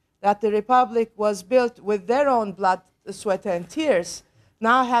claimed that the Republic was built with their own blood, sweat and tears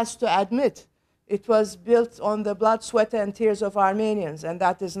now has to admit it was built on the blood, sweat and tears of Armenians, and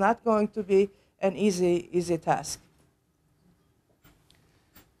that is not going to be an easy task.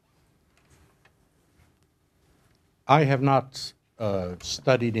 I have not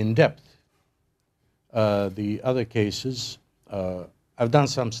studied in depth the other cases. I've done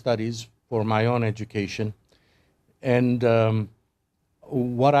some studies for my own education. And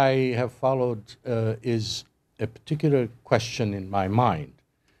what I have followed is a particular question in my mind.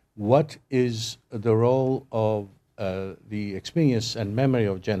 What is the role of the experience and memory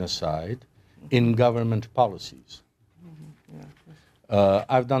of genocide in government policies?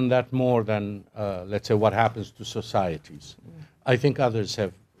 I've done that more than, let's say, what happens to societies. I think others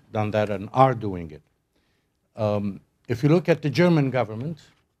have done that and are doing it. If you look at the German government,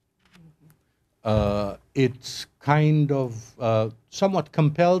 it's kind of somewhat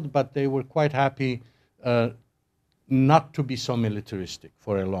compelled, but they were quite happy not to be so militaristic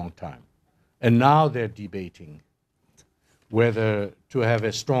for a long time. And now they're debating whether to have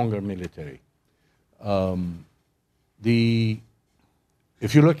a stronger military.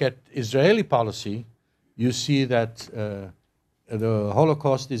 If you look at Israeli policy, you see that the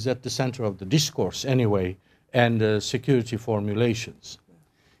Holocaust is at the center of the discourse anyway, and security formulations.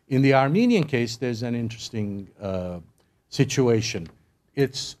 In the Armenian case, there's an interesting situation.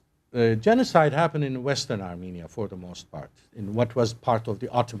 Genocide happened in Western Armenia for the most part, in what was part of the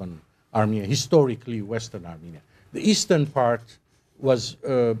Ottoman Armenia, historically Western Armenia. The eastern part was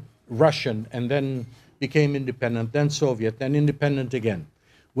Russian and then became independent, then Soviet, then independent again.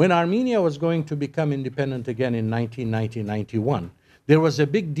 When Armenia was going to become independent again in 1990-91, there was a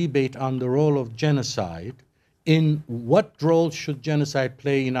big debate on the role of genocide in what role should genocide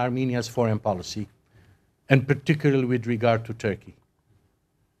play in Armenia's foreign policy, and particularly with regard to Turkey.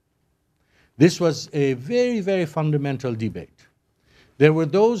 This was a very, very fundamental debate. There were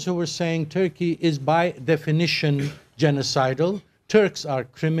those who were saying Turkey is by definition genocidal. Turks are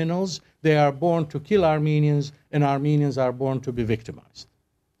criminals. They are born to kill Armenians, and Armenians are born to be victimized.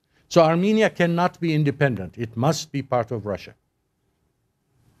 So Armenia cannot be independent. It must be part of Russia.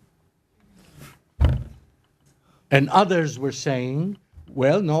 And others were saying,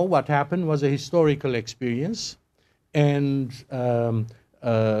 well, no, what happened was a historical experience, and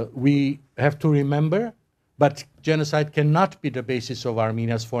we have to remember, but genocide cannot be the basis of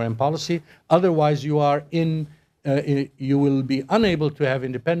Armenia's foreign policy. Otherwise, you will be unable to have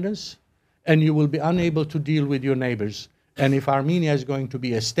independence, and you will be unable to deal with your neighbors. And if Armenia is going to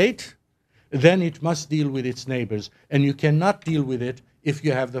be a state, then it must deal with its neighbors. And you cannot deal with it if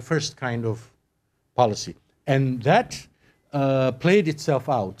you have the first kind of policy. And that played itself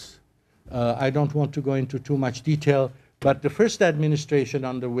out. I don't want to go into too much detail, but the first administration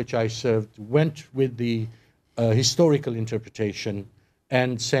under which I served went with the historical interpretation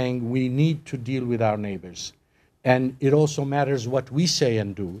and saying we need to deal with our neighbors. And it also matters what we say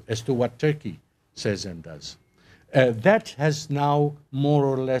and do as to what Turkey says and does. That has now more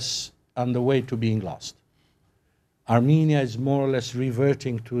or less on the way to being lost. Armenia is more or less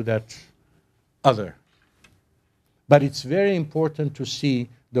reverting to that other. But it's very important to see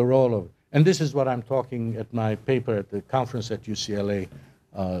the role of, and this is what I'm talking at my paper at the conference at UCLA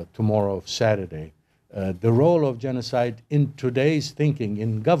tomorrow, Saturday, the role of genocide in today's thinking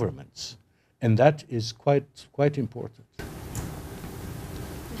in governments. And that is quite important.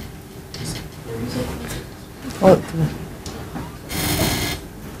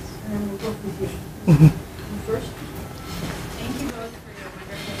 First. Thank you both for your wonderful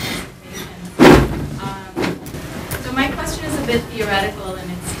presentations. So my question is a bit theoretical,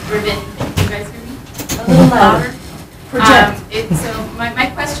 and it's driven. Can you guys hear me? A little louder. Project. So my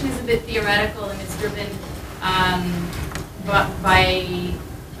question is a bit theoretical, and it's driven by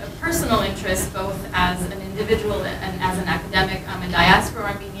a personal interest, both as an individual and as an academic. I'm a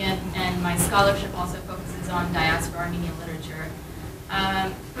diaspora Armenian, and my scholarship also focuses on diaspora Armenian literature.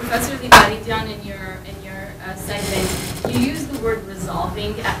 Professor Libaridyan, in your segment, you used the word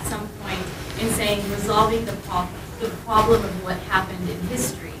resolving at some point in saying resolving the problem of what happened in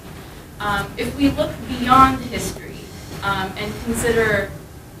history. If we look beyond history and consider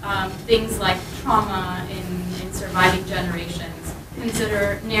things like trauma in surviving generations,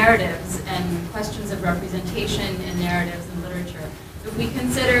 consider narratives and questions of representation in narratives and literature, if we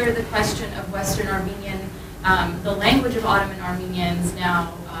consider the question of Western Armenian, the language of Ottoman Armenians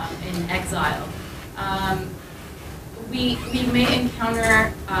now in exile, we may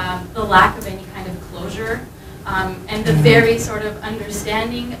encounter the lack of any kind of closure and the very sort of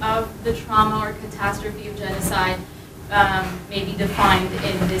understanding of the trauma or catastrophe of genocide may be defined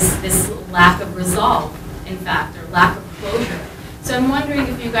in this lack of resolve, in fact, or lack of closure. So I'm wondering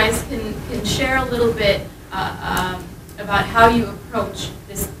if you guys can share a little bit about how you approach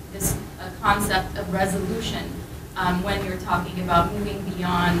this concept of resolution when you're talking about moving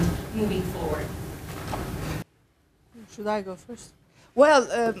beyond, moving forward. Should I go first? Well,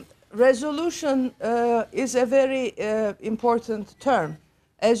 resolution is a very important term.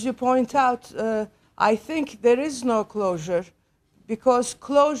 as you point out, I think there is no closure because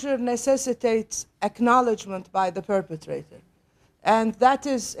closure necessitates acknowledgement by the perpetrator. And that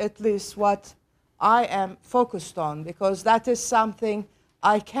is at least what I am focused on, because that is something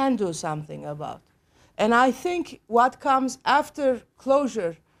I can do something about. And I think what comes after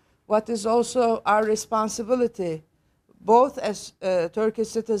closure, what is also our responsibility, both as Turkish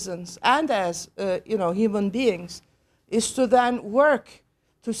citizens and as human beings, is to then work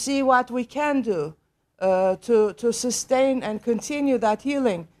to see what we can do to sustain and continue that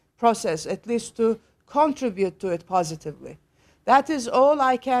healing process, at least to contribute to it positively. That is all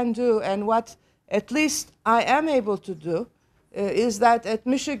I can do, and what at least I am able to do is that at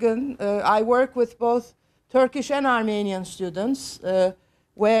Michigan, I work with both Turkish and Armenian students,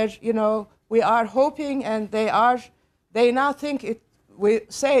 where we are hoping, and they now think it. We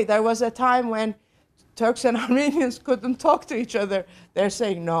say there was a time when Turks and Armenians couldn't talk to each other. They're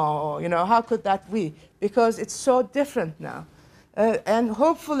saying, no, how could that be? Because it's so different now. And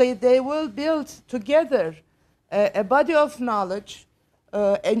hopefully they will build together a body of knowledge,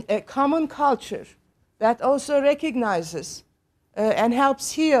 a common culture that also recognizes and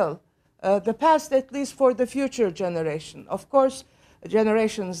helps heal the past, at least for the future generation. Of course,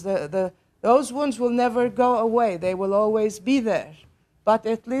 generations, those wounds will never go away. They will always be there. But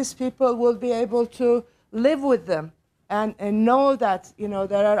at least people will be able to live with them and know that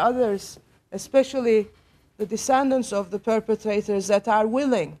there are others, especially the descendants of the perpetrators, that are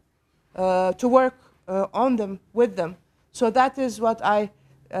willing to work on them, with them. So that is what I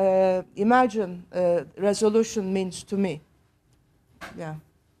imagine resolution means to me. Yeah.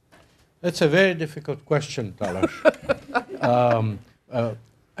 That's a very difficult question, Talas.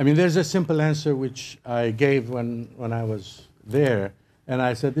 I mean, there's a simple answer which I gave when I was there, and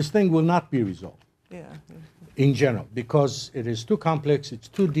I said, this thing will not be resolved. Yeah. In general, because it is too complex, it's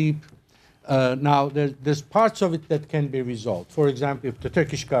too deep. Now, there's parts of it that can be resolved. For example, if the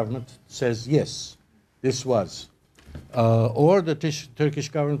Turkish government says, yes, this was, or the Turkish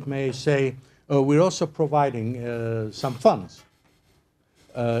government may say, we're also providing some funds.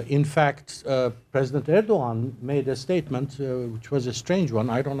 In fact, President Erdogan made a statement, which was a strange one.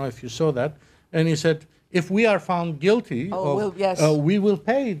 I don't know if you saw that. And he said, if we are found guilty, we will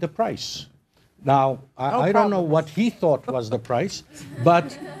pay the price. Now, I don't know what he thought was the price,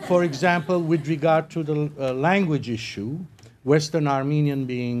 but, for example, with regard to the language issue, Western Armenian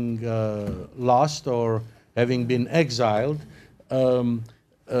being lost or having been exiled,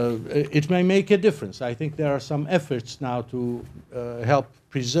 it may make a difference. I think there are some efforts now to help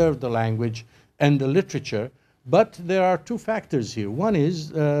preserve the language and the literature, but there are two factors here. One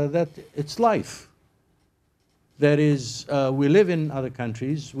is that it's life. That is, we live in other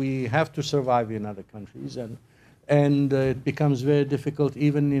countries, we have to survive in other countries, and it becomes very difficult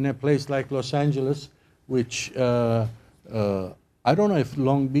even in a place like Los Angeles, which I don't know if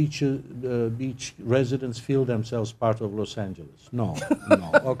Long Beach residents feel themselves part of Los Angeles. No,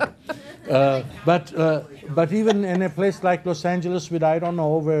 okay. But even in a place like Los Angeles with, I don't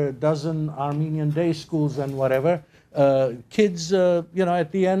know, over a dozen Armenian day schools and whatever, kids,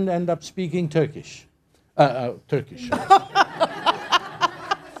 at the end up speaking Turkish. Turkish.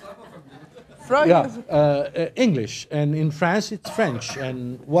 English, and in France it's French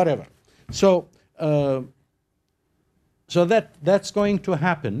and whatever. So that's going to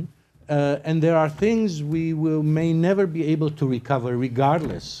happen, and there are things we may never be able to recover,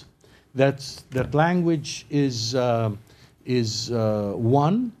 regardless. That language is one,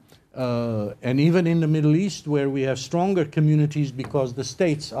 and even in the Middle East, where we have stronger communities because the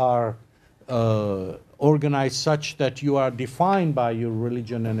states are organized such that you are defined by your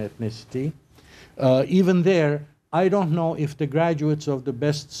religion and ethnicity. Even there, I don't know if the graduates of the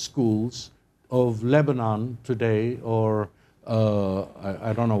best schools of Lebanon today, or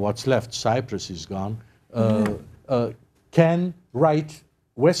I don't know what's left, Cyprus is gone, can write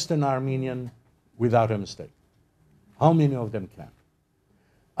Western Armenian without a mistake. How many of them can?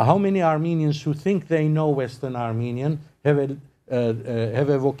 How many Armenians who think they know Western Armenian have a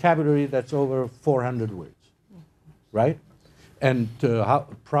vocabulary that's over 400 words, right? And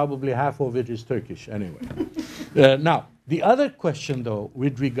probably half of it is Turkish anyway. Now, the other question, though,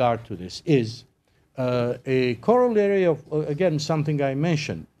 with regard to this is a corollary of, again, something I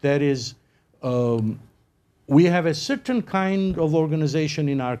mentioned. That is, we have a certain kind of organization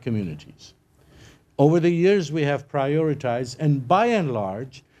in our communities. Over the years, we have prioritized, and by and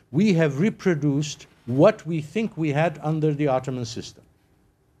large, we have reproduced what we think we had under the Ottoman system.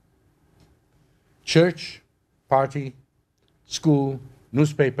 Church, party, school,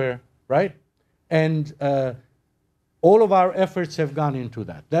 newspaper, right? And All of our efforts have gone into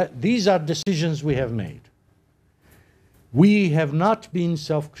that. These are decisions we have made. We have not been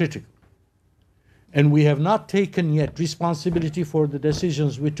self-critical. And we have not taken yet responsibility for the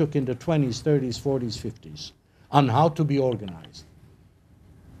decisions we took in the 20s, 30s, 40s, 50s on how to be organized.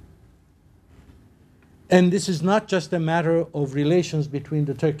 And this is not just a matter of relations between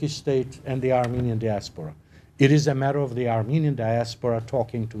the Turkish state and the Armenian diaspora. It is a matter of the Armenian diaspora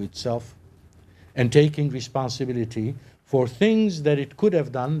talking to itself and taking responsibility for things that it could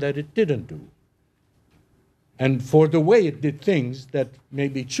have done that it didn't do. And for the way it did things that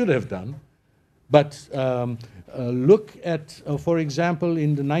maybe it should have done. But look at, for example,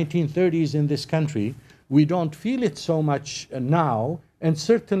 in the 1930s in this country, we don't feel it so much now, and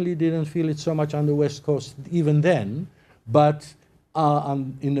certainly didn't feel it so much on the West Coast even then, but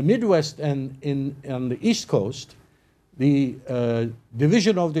in the Midwest and on the East Coast, the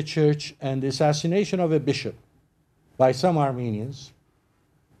division of the church and the assassination of a bishop by some Armenians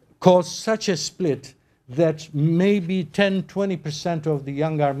caused such a split that maybe 10–20% of the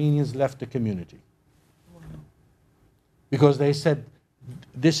young Armenians left the community. Because they said,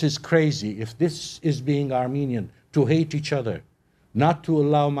 this is crazy. If this is being Armenian, to hate each other, not to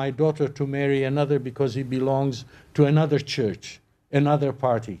allow my daughter to marry another because he belongs to another church, another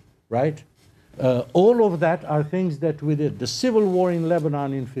party, right? All of that are things that we did. The civil war in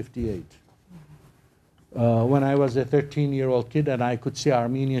Lebanon in '58. When I was a 13-year-old kid and I could see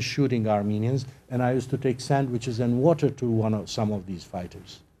Armenians shooting Armenians, and I used to take sandwiches and water to some of these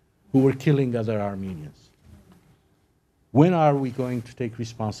fighters who were killing other Armenians. When are we going to take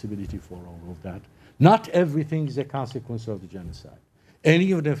responsibility for all of that? Not everything is a consequence of the genocide. And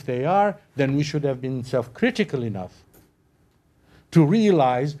even if they are, then we should have been self-critical enough to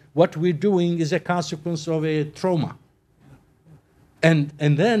realize what we're doing is a consequence of a trauma. And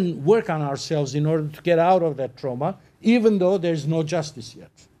then work on ourselves in order to get out of that trauma, even though there's no justice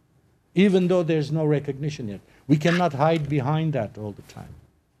yet, even though there's no recognition yet. We cannot hide behind that all the time.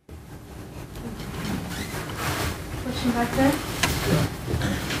 Question back there?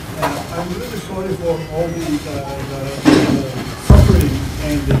 I'm really sorry for all the suffering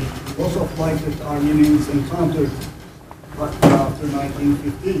and the loss of life that Armenians encountered after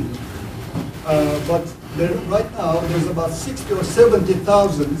 1915. But right now, there's about 60 or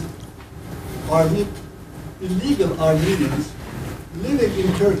 70,000 illegal Armenians living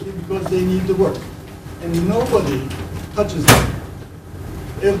in Turkey because they need to work. And nobody touches them.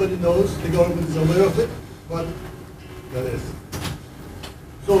 Everybody knows, the government is aware of it, but that is.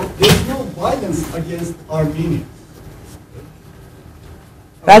 So there's no violence against Armenians.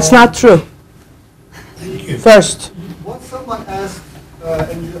 That's not true. Thank you. First. What someone asked,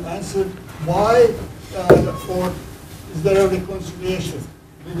 and you answered, why or is there a reconciliation?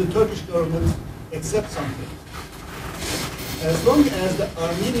 Will the Turkish government accept something? As long as the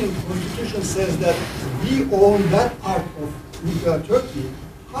Armenian constitution says that we own that part of Turkey,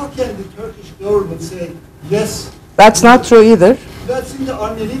 how can the Turkish government say, yes? That's not true either. That's in the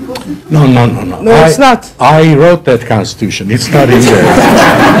Armenian constitution. No. No, it's not. I wrote that constitution. It's not in there.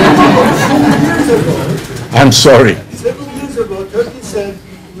 Several years ago, I'm sorry. several years ago, Turkey said,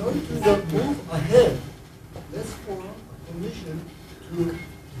 in order to move ahead, let's form a commission to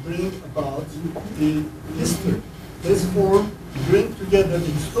bring about the history. Let's bring together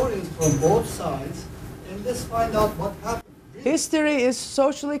the historians from both sides, and let's find out what happened. History is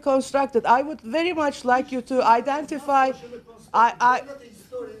socially constructed. I would very much like you to identify. I'm not a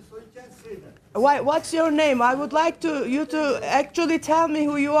historian, so you can't say that. What's your name? I would like you to actually tell me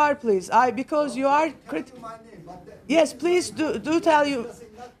who you are, please. Because you are. My name, but Yes, please do tell you.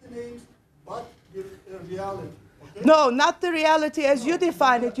 not the names, but the reality. Okay? No, not the reality as you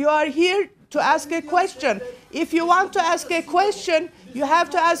define it. You are here to ask a question. If you want to ask a question, you have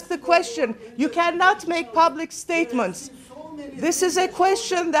to ask the question. You cannot make public statements. This is a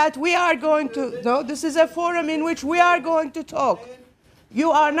question that we are going to, no, this is a forum in which we are going to talk.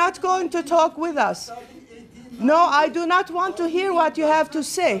 You are not going to talk with us. No, I do not want to hear what you have to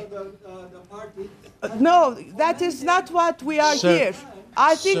say. No, that is not what we are here.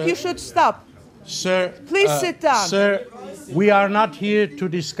 I think you should stop. Sir, Please sit down. Sir, we are not here to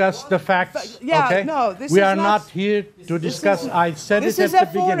discuss the facts. Yeah, okay? no, this we is are not- not here to discuss. I said This it is at a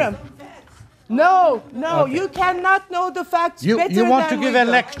the beginning. forum. No, Okay. you cannot know the facts You better want to than give we a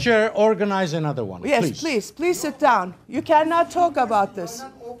do. lecture? Organize another one. Yes, please sit down. You cannot talk about this.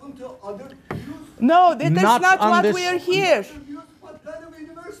 Not open to other views. No, that is Not not on what this- we are here. What kind of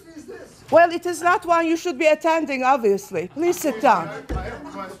university is this? Well, it is not one you should be attending, obviously. Please sit down.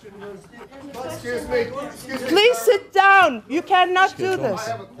 Excuse me. Please sit down. You cannot do this.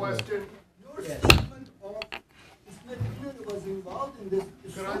 I have a question. Your statement of was involved in this.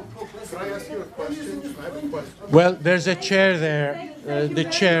 Could I ask you a question? I have a question. Well, there's a chair there. The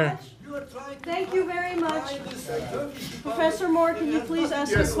chair. Thank you very much. Professor Moore, can you please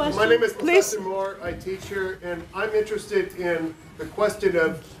ask your question? My name is Professor Moore. I teach here, and I'm interested in the question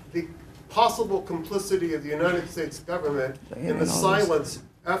of the possible complicity of the United States government in the silence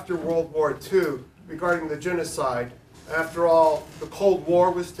after World War II regarding the genocide. After all, the Cold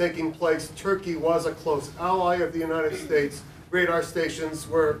War was taking place. Turkey was a close ally of the United States. Radar stations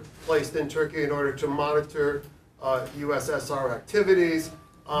were placed in Turkey in order to monitor USSR activities.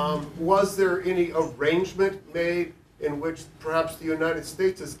 Was there any arrangement made in which perhaps the United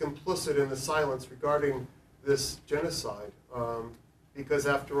States is complicit in the silence regarding this genocide? Because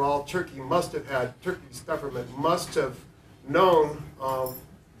after all, Turkey's government must have known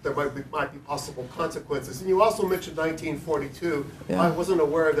there might be possible consequences. And you also mentioned 1942. Yeah. I wasn't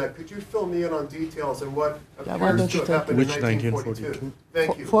aware of that. Could you fill me in on details and what why appears don't to you have happened Which in 1942?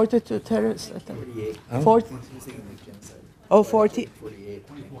 Thank you. 42 terrorists, I think. 40. Oh, 40.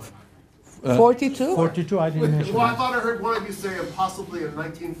 42? 42, I didn't mention Well, I that. thought I heard one of you say possibly in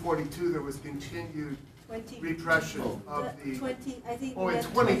 1942 there was continued 20. repression of the. 20, I think Oh, we in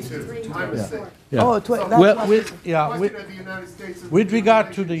had 22. 23. My mistake. Yeah. Oh, So, that's Well, what- question of the United States. With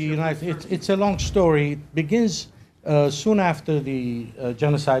regard to the United States, it's a long story. It begins soon after the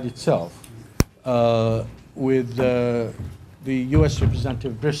genocide itself with the U.S.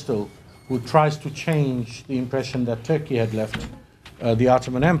 Representative Bristol, who tries to change the impression that Turkey had left, the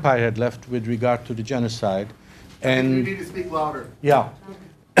Ottoman Empire had left with regard to the genocide. You And need to speak louder. yeah.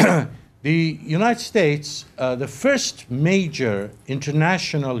 The United States, the first major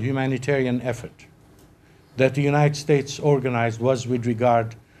international humanitarian effort that the United States organized was with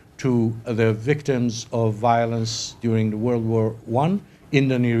regard to the victims of violence during the World War I in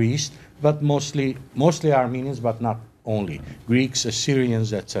the Near East, but mostly Armenians, but not only, Greeks,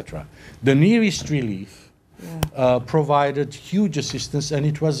 Assyrians, etc. The Near East relief provided huge assistance, and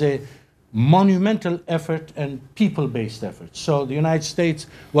it was a monumental effort and people-based effort. So the United States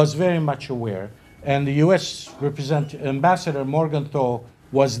was very much aware, and the U.S. Ambassador Morgenthau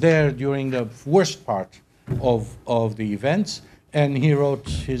was there during the worst part of the events, and he wrote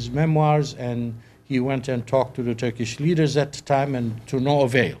his memoirs, and he went and talked to the Turkish leaders at the time, and to no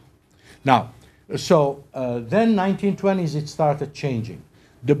avail. Now, so then 1920s it started changing.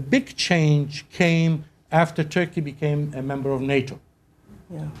 The big change came after Turkey became a member of NATO.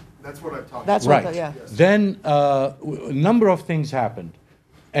 Yeah. That's what I'm talking That's about. what, yeah. Then a number of things happened.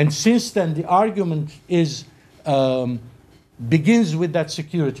 And since then, the argument begins with that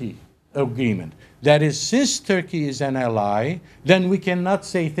security agreement. That is, since Turkey is an ally, then we cannot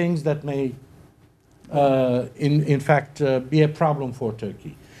say things that may, in fact, be a problem for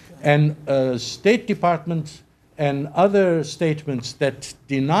Turkey. And State Department and other statements that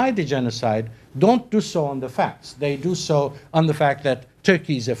deny the genocide don't do so on the facts. They do so on the fact that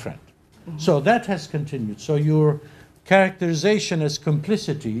Turkey is a friend. So that has continued. So your characterization as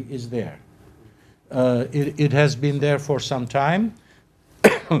complicity is there. It has been there for some time.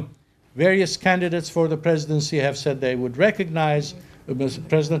 Various candidates for the presidency have said they would recognize.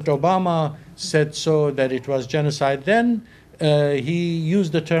 President Obama said so, that it was genocide. Then he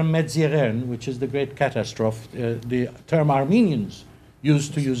used the term Metzieren, which is the great catastrophe, the term Armenians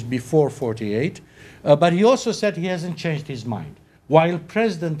used to use before 48. But he also said he hasn't changed his mind. While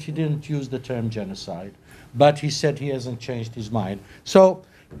president, he didn't use the term genocide, but he said he hasn't changed his mind. So,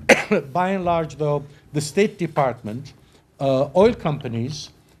 by and large, though, the State Department, oil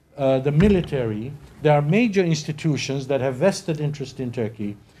companies, the military, there are major institutions that have vested interest in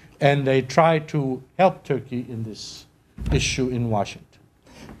Turkey, and they try to help Turkey in this issue in Washington.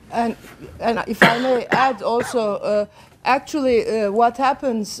 And if I may add also, actually what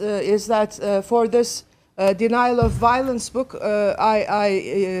happens is that for this Denial of Violence book,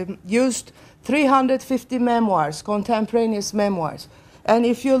 I used 350 memoirs, contemporaneous memoirs. And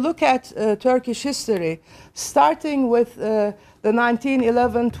if you look at Turkish history, starting with the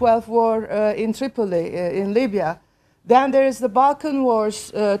 1911-12 war in Tripoli, in Libya, then there is the Balkan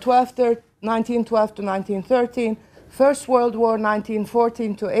Wars, 1912 to 1913, First World War,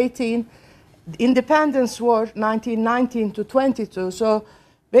 1914 to 18, Independence War, 1919 to 22. So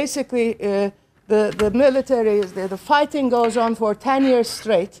basically, the military, the fighting goes on for 10 years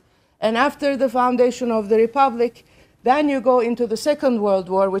straight. And after the foundation of the Republic, then you go into the Second World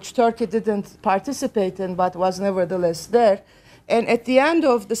War, which Turkey didn't participate in, but was nevertheless there. And at the end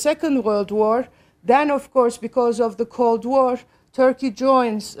of the Second World War, then, of course, because of the Cold War, Turkey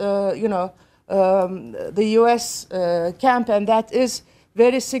joins, the U.S. camp, and that is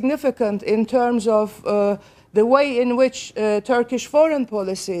very significant in terms of the way in which Turkish foreign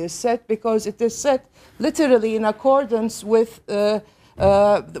policy is set, because it is set literally in accordance with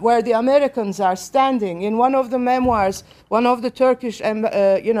where the Americans are standing. In one of the memoirs, one of the Turkish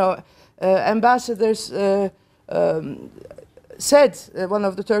ambassadors said, one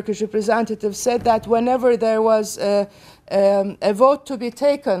of the Turkish representatives said that whenever there was a vote to be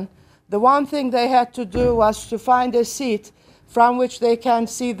taken, the one thing they had to do was to find a seat from which they can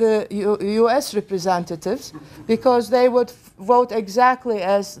see the U.S. representatives, because they would vote exactly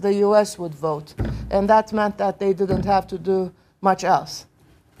as the U.S. would vote. And that meant that they didn't have to do much else.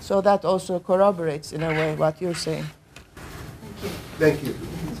 So that also corroborates, in a way, what you're saying. Thank you. Thank you.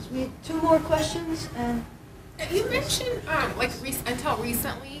 We have 2 more questions, and you mentioned, until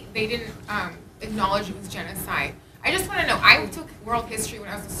recently, they didn't acknowledge it was genocide. I just want to know, I took world history when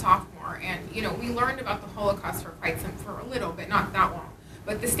I was a sophomore, and we learned about the Holocaust for a little bit, not that long.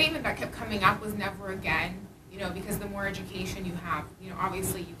 But the statement that kept coming up was never again, because the more education you have,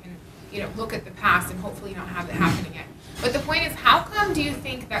 obviously you can, look at the past and hopefully not have it happen again. But the point is, how come do you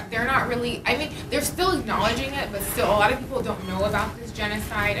think that they're not really, they're still acknowledging it, but still a lot of people don't know about this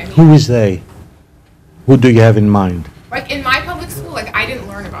genocide? Who is they? Who do you have in mind? Like in my public school, I didn't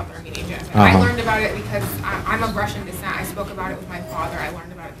learn about the Armenian Genocide. I learned about it because I'm of Russian descent. I spoke about it with my father. I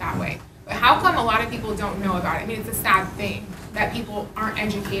learned about it that way. But how come a lot of people don't know about it? It's a sad thing that people aren't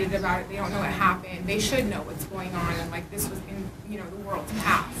educated about it. They don't know what happened. They should know what's going on, and this was in the world's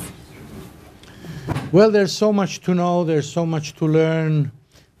past. Well, there's so much to know. There's so much to learn.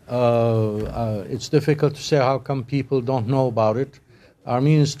 It's difficult to say how come people don't know about it.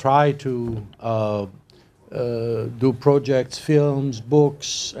 Armenians try to do projects, films,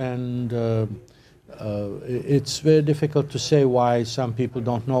 books, and it's very difficult to say why some people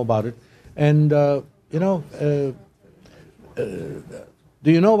don't know about it. And, do you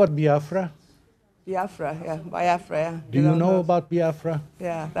know about Biafra? Biafra, yeah, Biafra, yeah. Do you know about Biafra?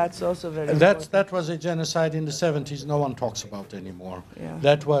 Yeah, that's also very important. That was a genocide in the 70s no one talks about anymore. Yeah.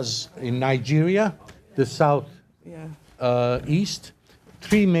 That was in Nigeria, the south east.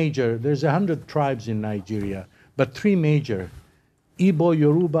 There's 100 tribes in Nigeria, but 3 major, Igbo,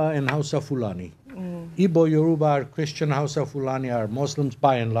 Yoruba, and Hausa Fulani. Igbo, Yoruba are Christian, Hausa Fulani are Muslims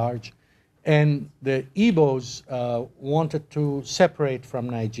by and large. And the Igbos wanted to separate from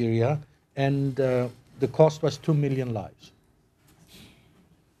Nigeria, and the cost was 2 million lives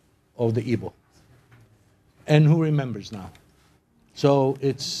of the Igbo. And who remembers now? So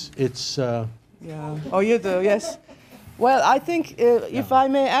it's yeah. Oh, you do, yes. Well, I think, if I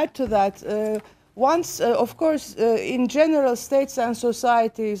may add to that, of course, in general, states and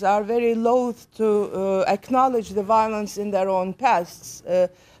societies are very loath to acknowledge the violence in their own pasts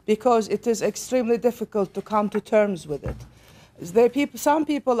because it is extremely difficult to come to terms with it. Some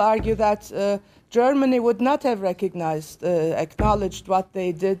people argue that Germany would not have acknowledged what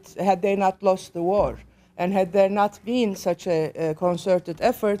they did had they not lost the war, and had there not been such a concerted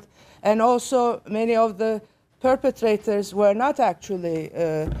effort. And also, many of the perpetrators were not actually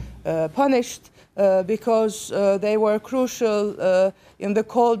punished because they were crucial in the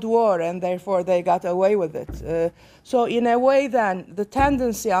Cold War, and therefore they got away with it. So in a way then, the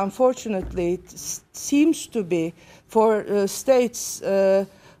tendency, unfortunately, seems to be for states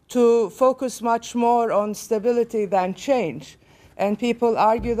to focus much more on stability than change. And people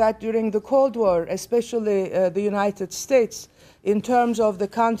argue that during the Cold War, especially the United States, in terms of the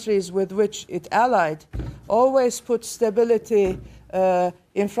countries with which it allied, always put stability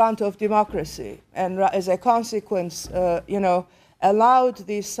in front of democracy, and as a consequence, allowed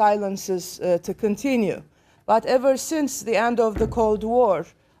these silences to continue. But ever since the end of the Cold War,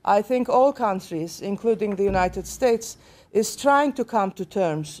 I think all countries, including the United States, is trying to come to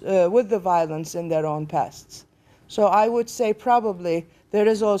terms with the violence in their own pasts. So I would say probably there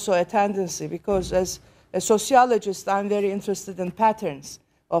is also a tendency, because as a sociologist, I'm very interested in patterns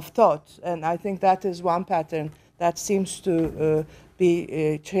of thought, and I think that is one pattern that seems to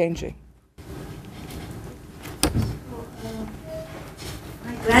be changing.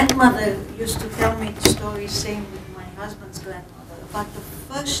 My grandmother used to tell me the story, same with my husband's grandmother, about the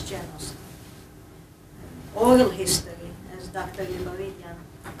first genocide. Oral history, as Dr. Liberidian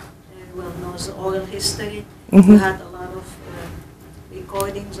very well knows, oral history. We had a lot of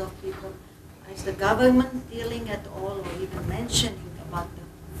recordings of people. Is the government dealing at all, or even mentioning about the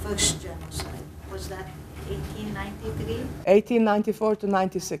first genocide? Was that 1893? 1894 to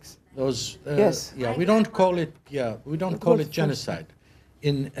 96. Those, yes. Yeah, we don't call it. Yeah, we don't call it genocide.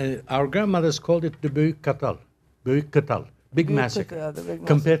 In our grandmothers called it the Büyük Katal, big massacre,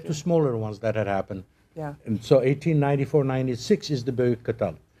 compared to smaller ones that had happened. Yeah. And so 1894-96 is the Büyük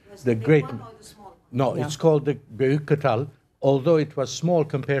Katal, the great. One or the small one? No, Yeah. it's called the Büyük Kıtal. Although it was small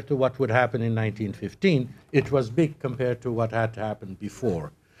compared to what would happen in 1915, it was big compared to what had happened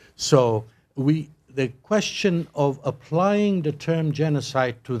before. So the question of applying the term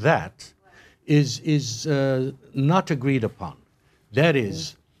genocide to that is not agreed upon. That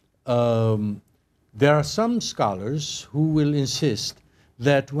is, there are some scholars who will insist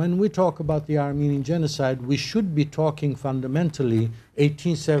that when we talk about the Armenian genocide, we should be talking fundamentally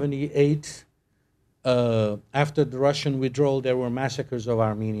 1878. After the Russian withdrawal, there were massacres of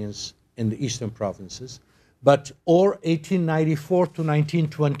Armenians in the eastern provinces, or 1894 to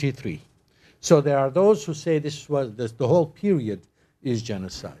 1923. So there are those who say the whole period is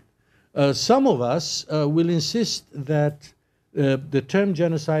genocide. Some of us will insist that the term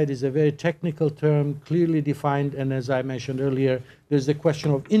genocide is a very technical term, clearly defined, and as I mentioned earlier, there's the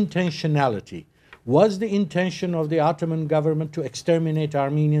question of intentionality. Was the intention of the Ottoman government to exterminate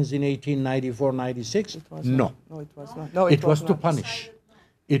Armenians in 1894-96? No. No, it was not. No, it was to not. punish.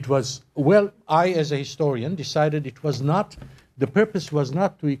 It was, well, I as a historian decided it was not, the purpose was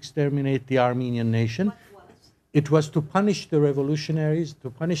not to exterminate the Armenian nation. It was to punish the revolutionaries,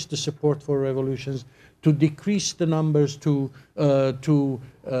 to punish the support for revolutions, to decrease the numbers, to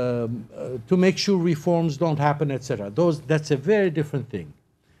make sure reforms don't happen, etc. That's a very different thing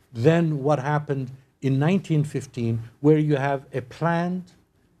than what happened in 1915, where you have a planned,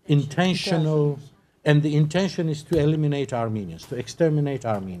 intentional, and the intention is to eliminate Armenians, to exterminate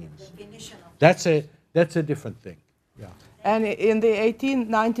Armenians. That's a different thing. Yeah. And in the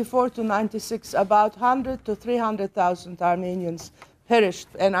 1894 to 96, about 100 to 300,000 Armenians perished,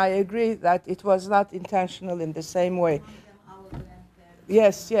 and I agree that it was not intentional in the same way.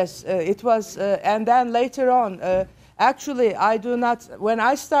 Yes, it was, and then later on, actually, I do not, when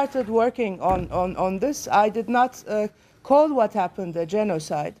I started working on this, I did not call what happened a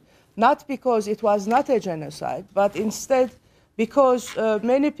genocide, not because it was not a genocide, but instead because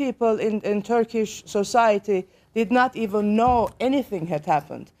many people in Turkish society did not even know anything had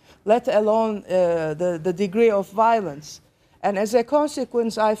happened, let alone the degree of violence. And as a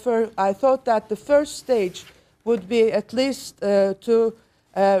consequence, I thought that the first stage would be at least to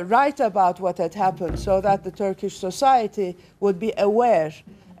write about what had happened so that the Turkish society would be aware,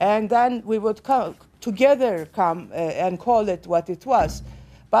 and then we would together come and call it what it was.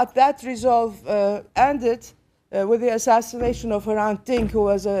 But that resolve ended with the assassination of Hrant Dink, who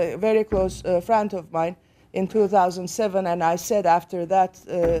was a very close friend of mine, in 2007, and I said after that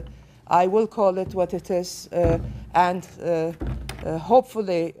I will call it what it is, and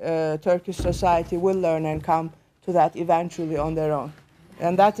hopefully Turkish society will learn and come to that eventually on their own.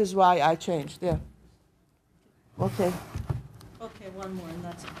 And that is why I changed, yeah. Okay. Okay, one more, and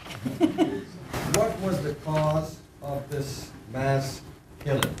that's it. What was the cause of this mass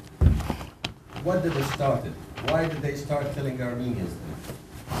killing? What did it start it? Why did they start killing Armenians then?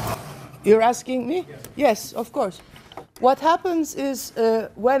 You're asking me? Yes, of course. What happens is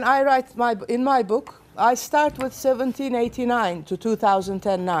when I write in my book, I start with 1789 to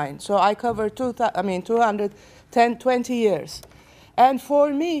 2009. So I cover 220 years. And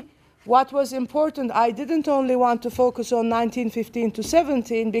for me, what was important, I didn't only want to focus on 1915 to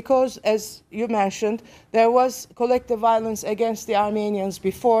 17 because, as you mentioned, there was collective violence against the Armenians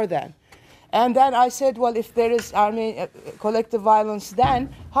before then. And then I said, well, if there is collective violence then,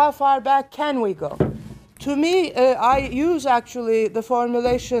 how far back can we go? To me, I use actually the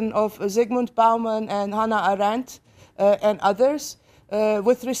formulation of Zygmunt Bauman and Hannah Arendt and others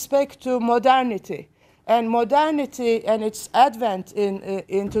with respect to modernity. And modernity and its advent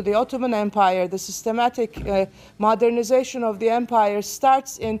into the Ottoman Empire, the systematic modernization of the empire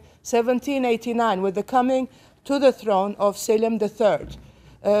starts in 1789 with the coming to the throne of Selim III.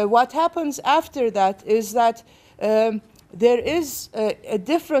 What happens after that is that there is a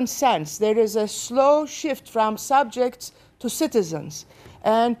different sense. There is a slow shift from subjects to citizens.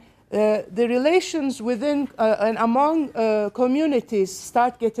 And the relations within and among communities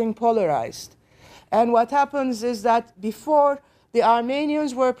start getting polarized. And what happens is that before, the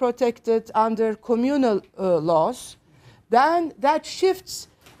Armenians were protected under communal laws. Then that shifts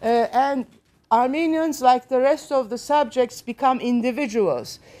and Armenians, like the rest of the subjects, become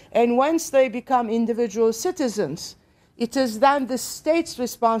individuals. And once they become individual citizens, it is then the state's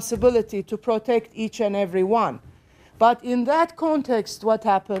responsibility to protect each and every one. But in that context, what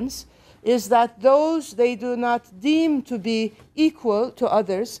happens is that those they do not deem to be equal to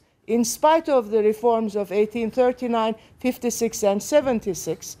others, in spite of the reforms of 1839, 56, and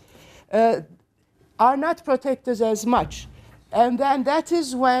 76, are not protected as much. And then that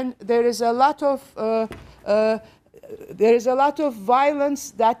is when there is a lot of there is a lot of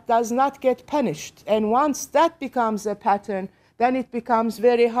violence that does not get punished. And once that becomes a pattern, then it becomes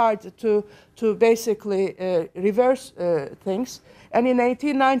very hard to basically reverse things. And in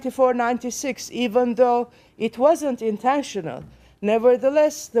 1894-96, even though it wasn't intentional,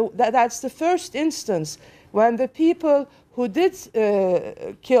 nevertheless, that's the first instance when the people who did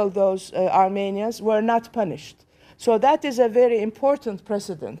kill those Armenians were not punished. So that is a very important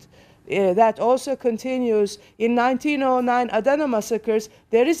precedent. That also continues in 1909 Adana massacres.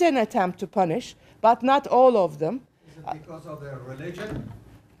 There is an attempt to punish, but not all of them. Is it because of their religion?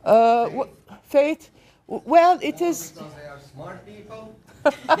 Faith? Well, it is. Because they are smart people?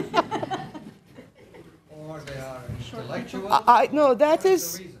 Or they are intellectual? No, that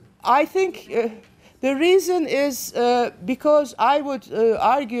is. I think the reason is because I would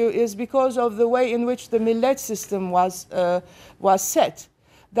argue is because of the way in which the millet system was set.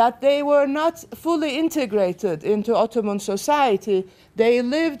 That they were not fully integrated into Ottoman society. They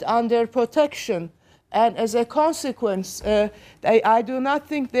lived under protection, and as a consequence, I do not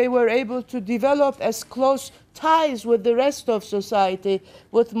think they were able to develop as close ties with the rest of society,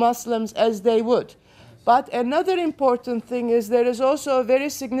 with Muslims, as they would. But another important thing is there is also a very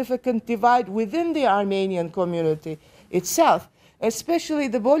significant divide within the Armenian community itself, especially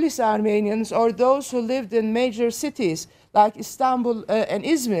the Bolis Armenians, or those who lived in major cities like Istanbul and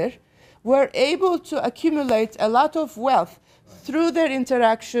Izmir, were able to accumulate a lot of wealth through their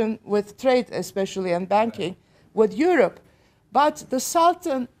interaction with trade, especially, and banking with Europe. But the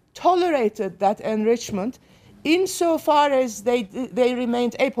Sultan tolerated that enrichment insofar as they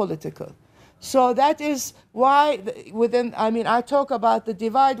remained apolitical. So that is why within, I mean, I talk about the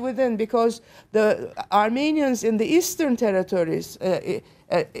divide within, because the Armenians in the eastern territories, the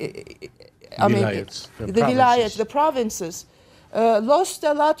vilayets, the provinces, lost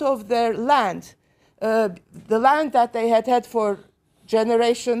a lot of their land, the land that they had had for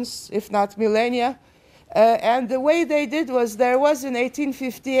generations, if not millennia. And the way they did was, there was in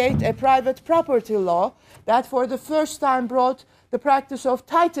 1858 a private property law that for the first time brought the practice of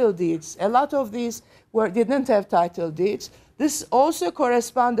title deeds. A lot of these didn't have title deeds. This also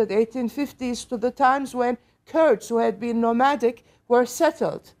corresponded, 1850s, to the times when Kurds who had been nomadic were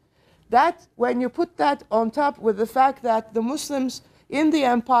settled. That, when you put that on top with the fact that the Muslims in the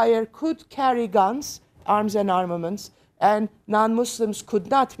empire could carry guns, arms and armaments, and non-Muslims could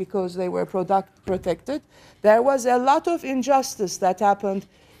not because they were protected, there was a lot of injustice that happened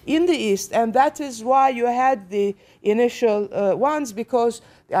in the East, and that is why you had the initial ones, because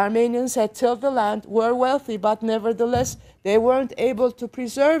the Armenians had tilled the land, were wealthy, but nevertheless they weren't able to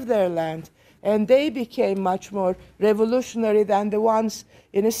preserve their land, and they became much more revolutionary than the ones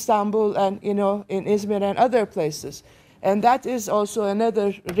in Istanbul and, you know, in Izmir and other places. And that is also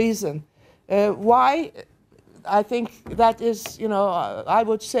another reason why I think that is, you know, I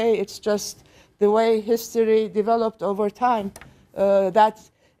would say it's just the way history developed over time.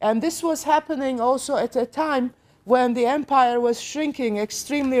 And this was happening also at a time when the empire was shrinking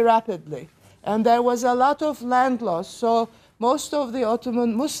extremely rapidly. And there was a lot of land loss. So most of the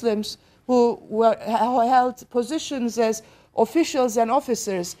Ottoman Muslims who held positions as officials and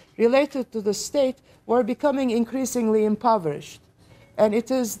officers related to the state were becoming increasingly impoverished. And it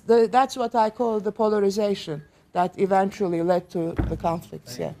is that's what I call the polarization that eventually led to the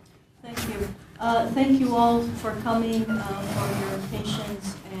conflicts. Yeah. Thank you. Thank you all for coming, for your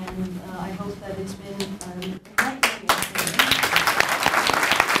patience, and I hope that it's been enlightening experience.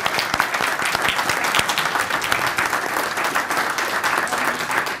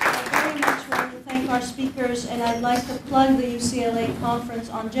 I very much want to thank our speakers, and I'd like to plug the UCLA Conference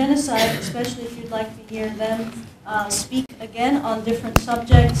on Genocide, especially if you'd like to hear them speak again on different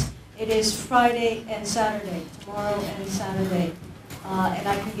subjects. It is Friday and Saturday, tomorrow and Saturday. And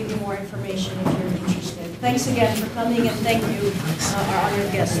I can give you more information if you're interested. Thanks again for coming, and thank you, our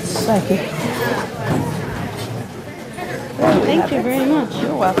honored guests. Thank you. Thank you very much.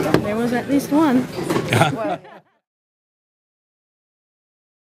 You're welcome. There was at least one.